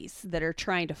bullies that are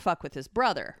trying to fuck with his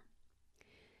brother.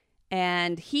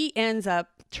 And he ends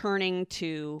up turning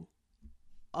to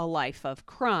a life of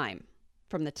crime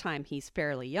from the time he's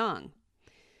fairly young.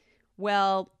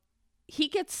 Well, he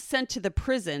gets sent to the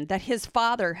prison that his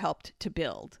father helped to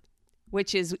build,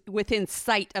 which is within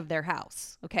sight of their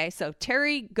house. Okay, so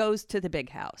Terry goes to the big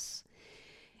house.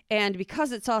 And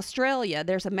because it's Australia,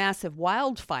 there's a massive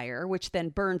wildfire, which then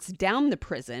burns down the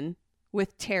prison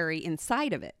with Terry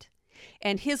inside of it.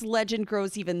 And his legend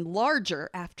grows even larger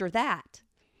after that.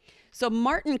 So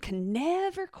Martin can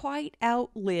never quite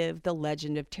outlive the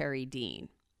legend of Terry Dean.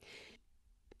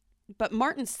 But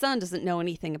Martin's son doesn't know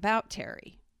anything about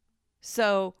Terry.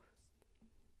 So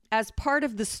as part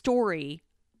of the story,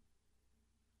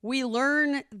 we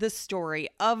learn the story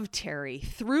of Terry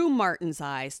through Martin's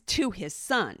eyes to his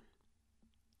son.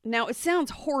 Now, it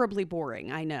sounds horribly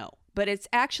boring, I know, but it's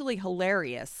actually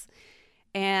hilarious.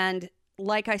 And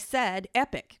like I said,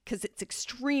 epic, because it's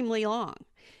extremely long.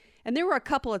 And there were a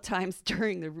couple of times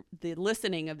during the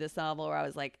listening of this novel where I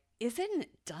was like, isn't it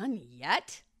done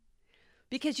yet?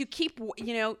 Because you keep,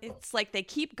 it's like they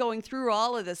keep going through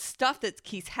all of the stuff that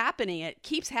keeps happening. It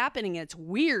keeps happening. It's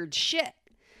weird shit.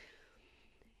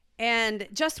 And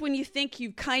just when you think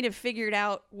you've kind of figured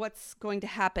out what's going to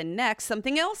happen next,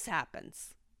 something else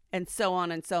happens. And so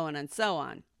on and so on and so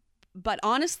on. But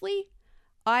honestly,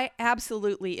 I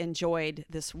absolutely enjoyed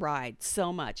this ride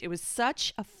so much. It was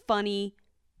such a funny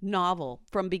novel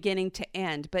from beginning to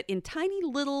end, but in tiny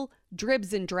little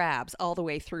dribs and drabs all the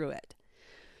way through it.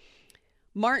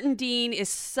 Martin Dean is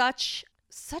such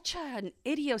an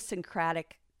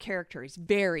idiosyncratic character. He's a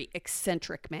very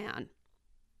eccentric man.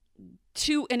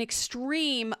 To an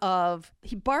extreme of,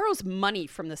 he borrows money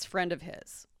from this friend of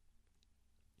his.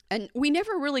 And we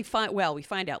never really we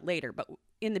find out later, but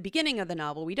in the beginning of the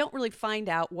novel, we don't really find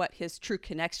out what his true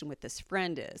connection with this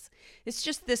friend is. It's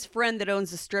just this friend that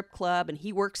owns a strip club, and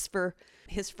he works for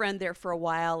his friend there for a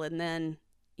while, and then,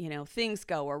 things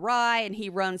go awry, and he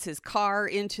runs his car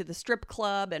into the strip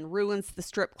club and ruins the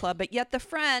strip club. But yet the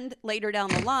friend, later down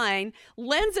the line,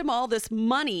 lends him all this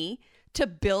money to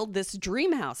build this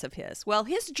dream house of his. Well,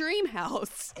 his dream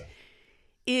house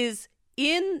is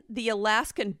in the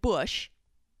Alaskan bush,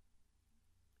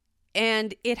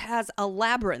 and it has a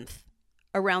labyrinth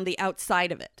around the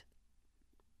outside of it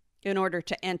in order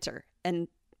to enter. And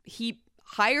he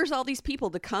hires all these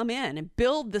people to come in and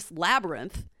build this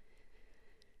labyrinth.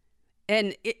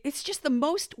 And it's just the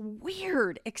most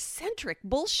weird, eccentric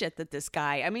bullshit that this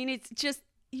guy, it's just,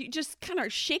 you just kind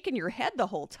of shaking your head the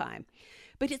whole time.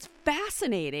 But it's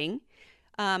fascinating,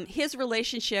 his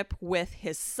relationship with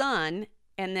his son,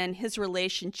 and then his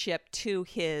relationship to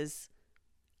his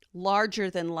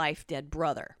larger-than-life dead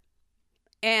brother.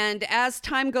 And as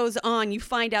time goes on, you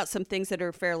find out some things that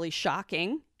are fairly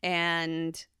shocking,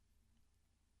 and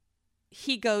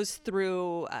he goes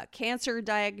through a cancer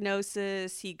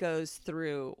diagnosis. He goes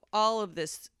through all of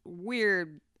this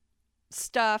weird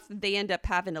stuff. They end up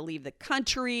having to leave the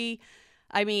country.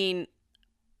 I mean,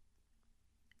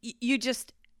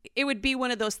 it would be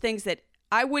one of those things that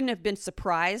I wouldn't have been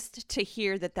surprised to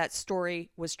hear that story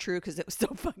was true because it was so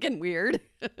fucking weird.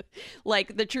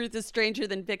 Like the truth is stranger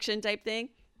than fiction type thing.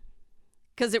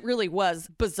 Because it really was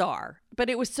bizarre. But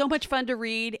it was so much fun to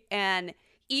read. And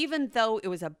even though it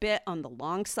was a bit on the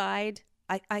long side,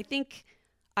 I think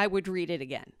I would read it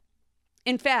again.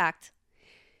 In fact,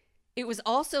 it was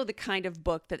also the kind of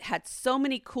book that had so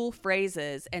many cool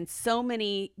phrases and so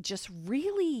many just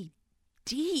really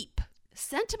deep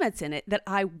sentiments in it that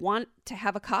I want to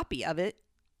have a copy of it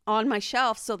on my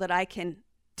shelf so that I can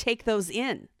take those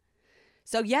in.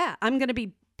 So yeah, I'm going to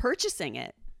be purchasing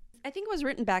it. I think it was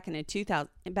written back in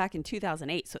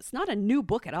 2008, so it's not a new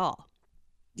book at all.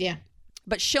 Yeah.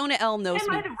 But Shona L. knows me.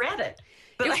 I might have read it,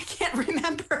 but I can't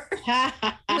remember.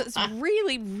 It was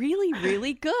really, really,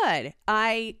 really good.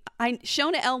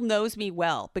 Shona L. knows me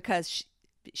well because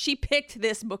she picked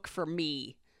this book for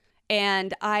me,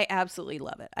 and I absolutely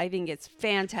love it. I think it's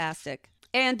fantastic.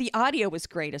 And the audio was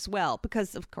great as well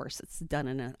because, of course, it's done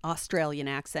in an Australian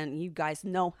accent. You guys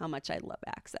know how much I love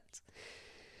accents.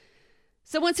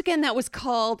 So once again, that was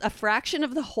called A Fraction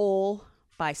of the Whole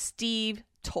by Steve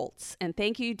Toltz. And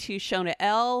thank you to Shona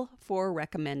L. for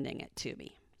recommending it to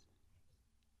me.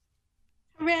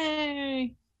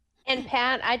 Hooray! And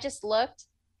Pat, I just looked,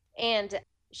 and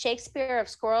Shakespeare of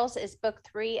Squirrels is book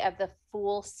 3 of the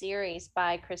Fool series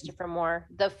by Christopher Moore.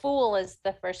 The Fool is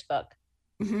the first book.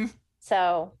 Mm-hmm.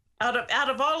 So out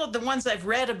of all of the ones I've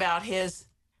read about his,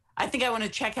 I think I want to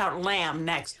check out Lamb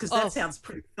next because that sounds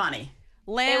pretty funny.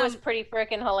 Lamb, it was pretty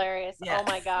freaking hilarious. Yeah. Oh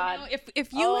my God. You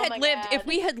know, if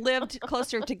we had lived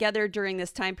closer together during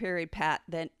this time period, Pat,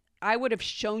 then I would have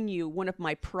shown you one of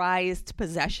my prized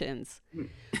possessions,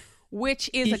 which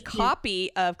is a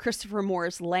copy of Christopher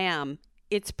Moore's Lamb.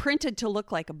 It's printed to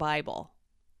look like a Bible.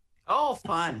 Oh,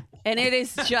 fun. And it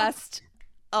is just,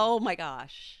 oh my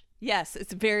gosh. Yes,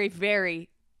 it's very, very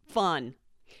fun.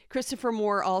 Christopher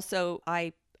Moore also,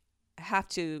 I have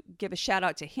to give a shout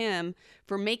out to him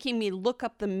for making me look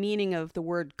up the meaning of the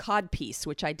word codpiece,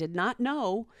 which I did not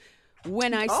know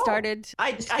when I started.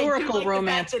 Historical like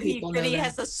romance that people he know that.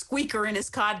 has a squeaker in his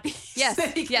codpiece. Yes,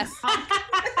 yes,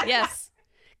 yes.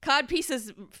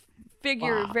 Codpieces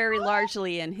figure very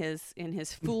largely in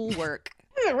his fool work.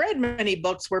 I haven't read many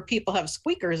books where people have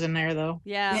squeakers in there, though.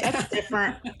 Yeah. That's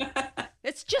different.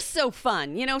 It's just so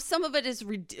fun. You know, some of it is,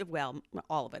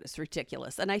 all of it is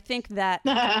ridiculous. And I think that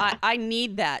I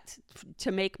need that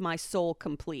to make my soul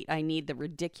complete. I need the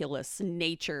ridiculous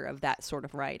nature of that sort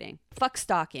of writing. Fuck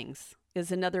stockings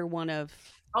is another one of...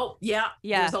 Oh, yeah.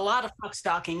 There's a lot of fuck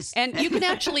stockings. And you can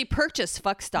actually purchase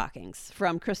fuck stockings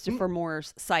from Christopher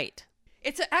Moore's site.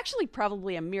 It's actually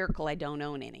probably a miracle I don't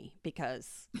own any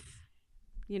because,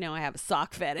 you know, I have a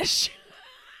sock fetish.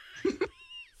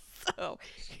 So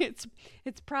it's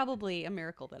probably a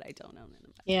miracle that I don't own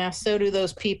them. Yeah, so do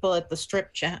those people at the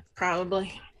strip chat,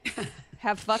 probably.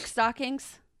 Have fuck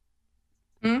stockings?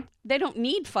 Hmm? They don't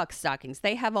need fuck stockings.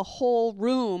 They have a whole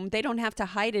room. They don't have to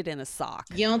hide it in a sock.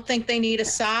 You don't think they need a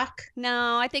sock?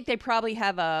 No, I think they probably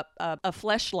have a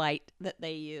fleshlight that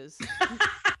they use.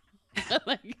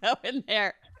 They go in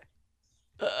there.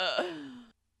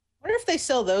 Wonder if they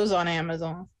sell those on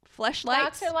Amazon.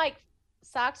 Fleshlights?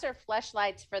 Socks are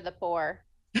fleshlights for the poor.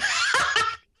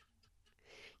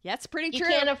 That's pretty You true.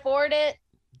 can't afford it.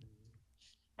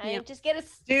 Yeah. Just get a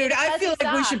Dude, I feel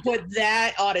like we sock. should put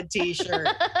that on a t-shirt.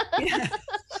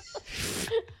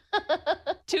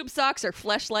 Tube socks are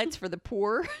fleshlights for the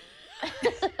poor.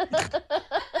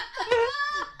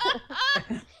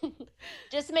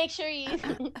 Just make sure you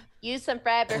use some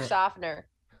fabric softener.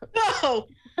 No.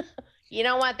 You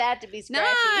don't want that to be scratchy.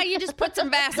 Nah, you just put some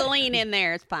Vaseline in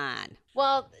there. It's fine.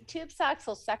 Well, tube socks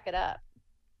will suck it up,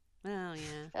 Oh,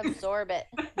 yeah. absorb it.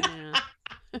 Yeah.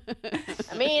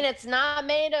 I mean, it's not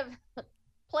made of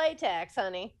Playtex,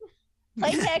 honey.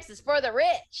 Playtex is for the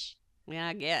rich. Yeah,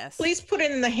 I guess. Please put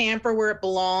it in the hamper where it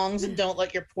belongs and don't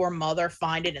let your poor mother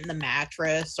find it in the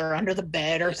mattress or under the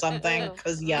bed or something,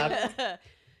 because yuck.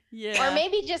 Yeah. Or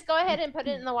maybe just go ahead and put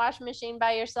it in the washing machine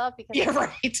by yourself because Yeah,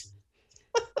 right.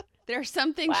 There are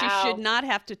some things you Wow. should not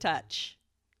have to touch.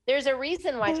 there's a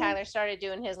reason why Tyler started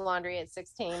doing his laundry at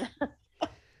 16.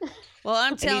 Well,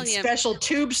 I'm I telling need you. special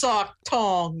tube sock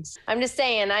tongs. I'm just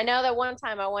saying, I know that one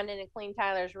time I went in and cleaned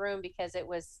Tyler's room because it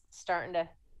was starting to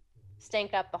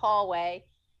stink up the hallway.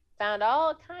 Found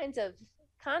all kinds of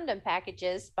condom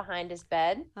packages behind his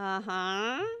bed.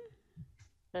 Uh-huh.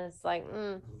 And it's like,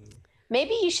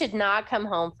 Maybe you should not come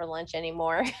home for lunch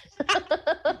anymore.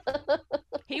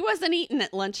 He wasn't eating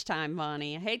at lunchtime,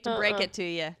 Vonnie. I hate to break it to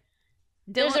you.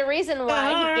 There's a reason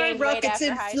why he gained weight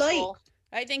after high school.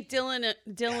 I think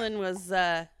Dylan was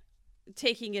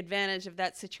taking advantage of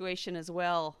that situation as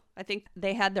well. I think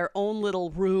they had their own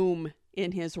little room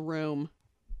in his room.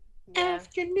 Yeah.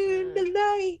 Afternoon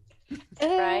delight.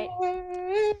 Right.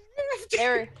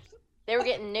 They were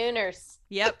getting nooners.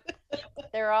 Yep.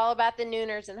 They were all about the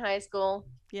nooners in high school.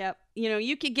 Yep. You know,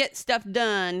 you could get stuff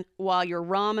done while your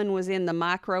ramen was in the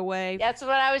microwave. That's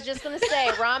what I was just going to say.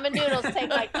 Ramen noodles take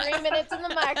like 3 minutes in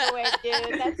the microwave,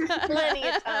 dude. That's plenty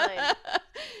of time.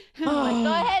 Like,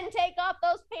 go ahead and take off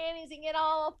those panties and get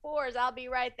all fours. I'll be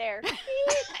right there.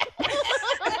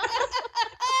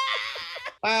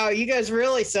 Wow, you guys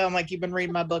really sound like you've been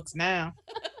reading my books now.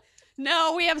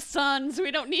 No, we have sons. We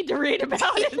don't need to read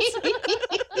about it.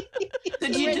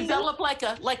 Did you develop like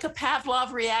a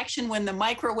Pavlov reaction when the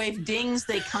microwave dings,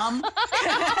 they come?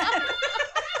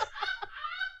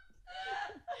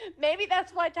 Maybe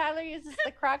that's why Tyler uses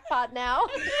the crock pot now.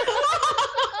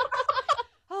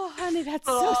 Oh, honey, that's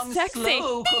so sexy.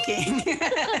 Slow cooking.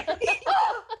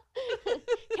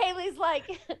 Kaylee's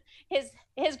like,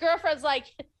 his girlfriend's like,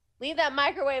 leave that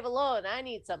microwave alone. I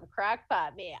need some crock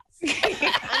pot meals.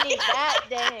 I need that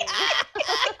dang.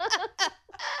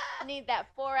 I need that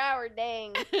 4-hour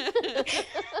dang. 4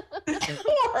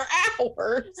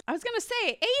 hours. I was going to say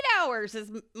 8 hours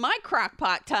is my crock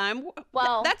pot time.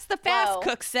 Well, that's the fast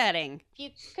cook setting. If you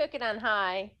cook it on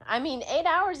high, I mean, 8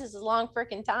 hours is a long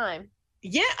freaking time.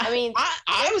 Yeah, I mean,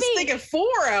 I was thinking 4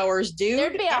 hours, dude.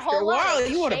 There'd be after a while,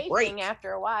 you want to a break.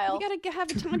 After a while, you got to have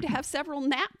time to have several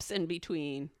naps in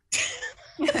between.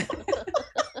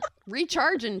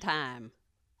 Recharging time.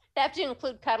 They have to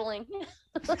include cuddling.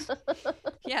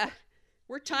 Yeah,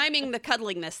 we're timing the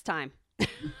cuddling this time.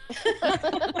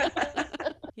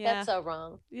 Yeah, that's so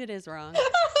wrong. It is wrong.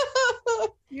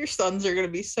 Your sons are going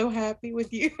to be so happy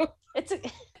with you.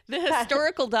 The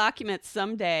historical documents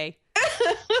someday.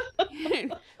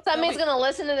 Somebody's going to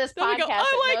listen to this podcast.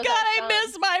 Oh my God, I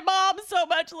miss my mom so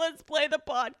much. Let's play the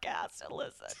podcast and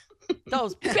listen.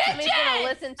 Those bitches! Somebody's going to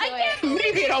listen to it.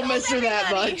 Maybe you don't miss her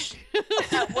that much.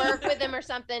 At work with him or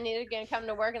something. He's going to come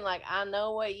to work and like, I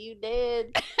know what you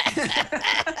did.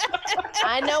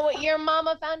 I know what your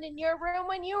mama found in your room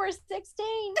when you were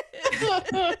 16. I'm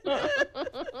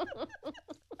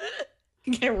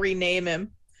going to rename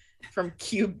him from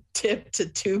Q-tip to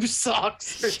Tube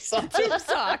Socks or something. Tube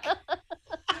Sock.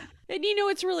 And you know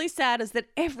what's really sad is that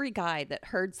every guy that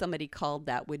heard somebody called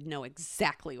that would know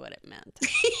exactly what it meant.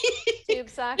 Tube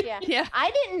sock, yeah. Yeah. I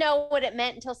didn't know what it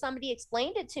meant until somebody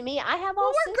explained it to me. I have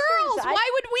all we're sisters. girls. Why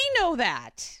would we know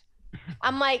that?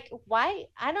 I'm like, why?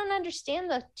 I don't understand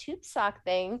the tube sock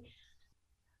thing.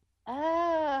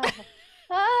 Oh.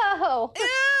 Oh.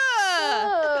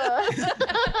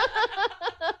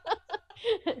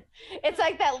 It's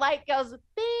like that light goes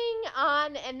bing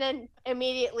on and then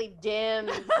immediately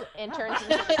dims and turns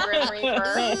into the Grim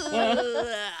Reaper.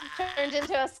 Turns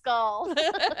into a skull.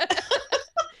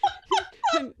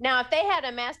 Now, if they had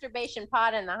a masturbation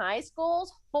pod in the high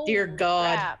schools, dear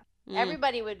God, crap,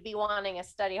 everybody would be wanting a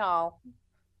study hall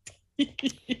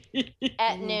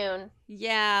at noon.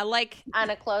 Yeah, like on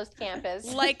a closed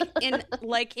campus. Like in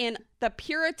the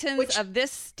Puritans of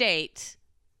this state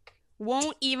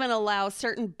won't even allow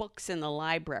certain books in the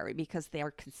library because they are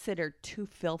considered too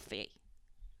filthy.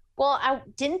 Well, I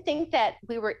didn't think that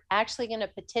we were actually going to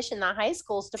petition the high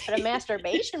schools to put a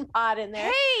masturbation pod in there.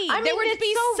 Hey, I mean, would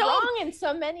be so wrong in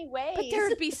so many ways. But there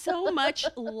would be so much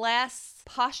less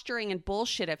posturing and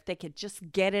bullshit if they could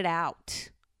just get it out.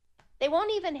 They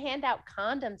won't even hand out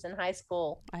condoms in high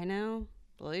school. I know.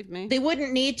 Believe me. They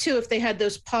wouldn't need to if they had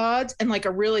those pods and like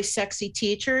a really sexy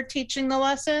teacher teaching the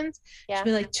lessons. Yeah. She'd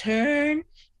be like, turn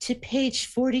to page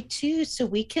 42 so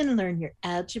we can learn your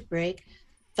algebraic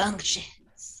functions.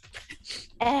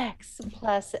 X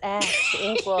plus X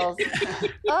equals.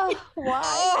 Oh, why?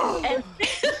 Oh. And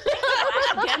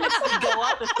academics would go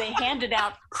up if they handed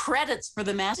out credits for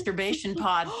the masturbation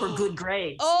pod for good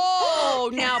grades. Oh,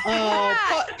 now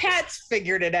Pat's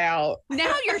figured it out.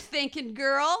 Now you're thinking,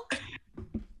 girl.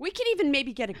 We could even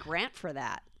maybe get a grant for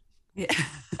that. Yeah.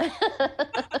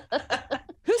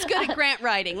 Who's good at grant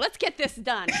writing? Let's get this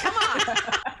done. Come on.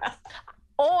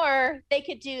 Or they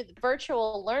could do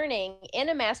virtual learning in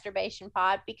a masturbation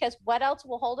pod, because what else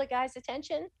will hold a guy's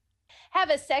attention? Have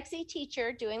a sexy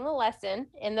teacher doing the lesson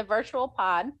in the virtual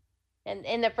pod and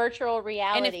in the virtual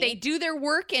reality. And if they do their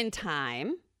work in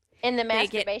time, in the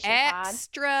masturbation pod,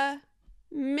 extra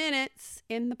minutes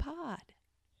in the pod.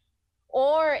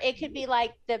 Or it could be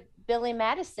like the Billy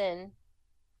Madison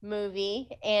movie,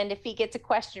 and if he gets a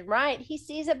question right, he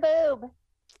sees a boob.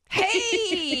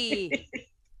 Hey!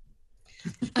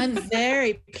 I'm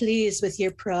very pleased with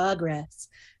your progress.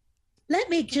 Let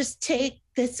me just take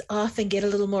this off and get a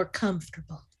little more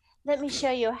comfortable. Let me show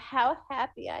you how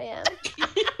happy I am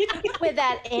with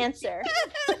that answer.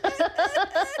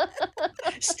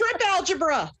 Strip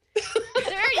algebra.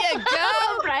 There you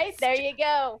go. Right, there you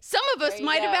go. Some of us There you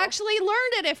might have go. actually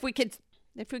learned it if we could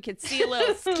see a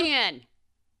little skin.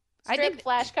 I Strip think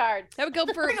flashcards. that would go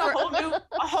for Bring a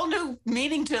whole new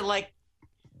meaning to like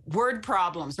word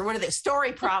problems, or what are they?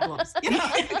 Story problems. You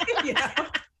know? You know?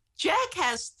 Jack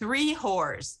has 3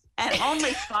 whores and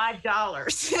only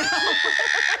 $5.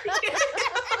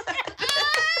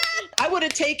 I would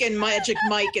have taken Magic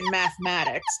Mike in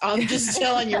mathematics. I'm just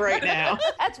telling you right now.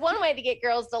 That's one way to get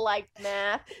girls to like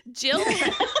math. Jill.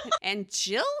 And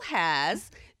Jill has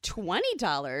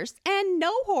 $20 and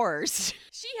no whores.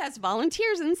 She has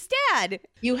volunteers instead.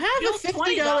 You have Jill's a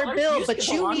 $50 bill, used but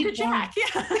to you belong need to Jack.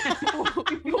 Yeah.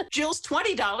 Jill's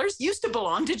 $20 used to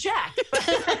belong to Jack.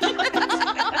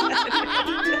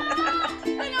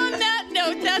 And on that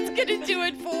note, that's going to do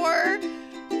it for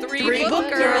Three Book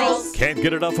Book Girls. Girls. Can't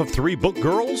get enough of 3 Book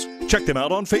Girls? Check them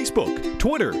out on Facebook,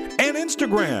 Twitter, and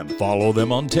Instagram. Follow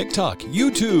them on TikTok,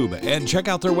 YouTube, and check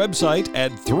out their website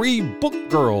at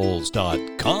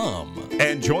 3bookgirls.com.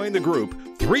 And join the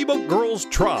group 3 Book Girls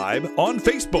Tribe on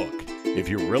Facebook. If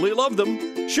you really love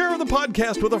them, share the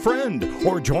podcast with a friend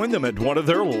or join them at one of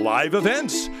their live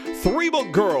events. 3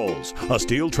 Book Girls, a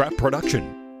Steel Trap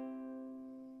production.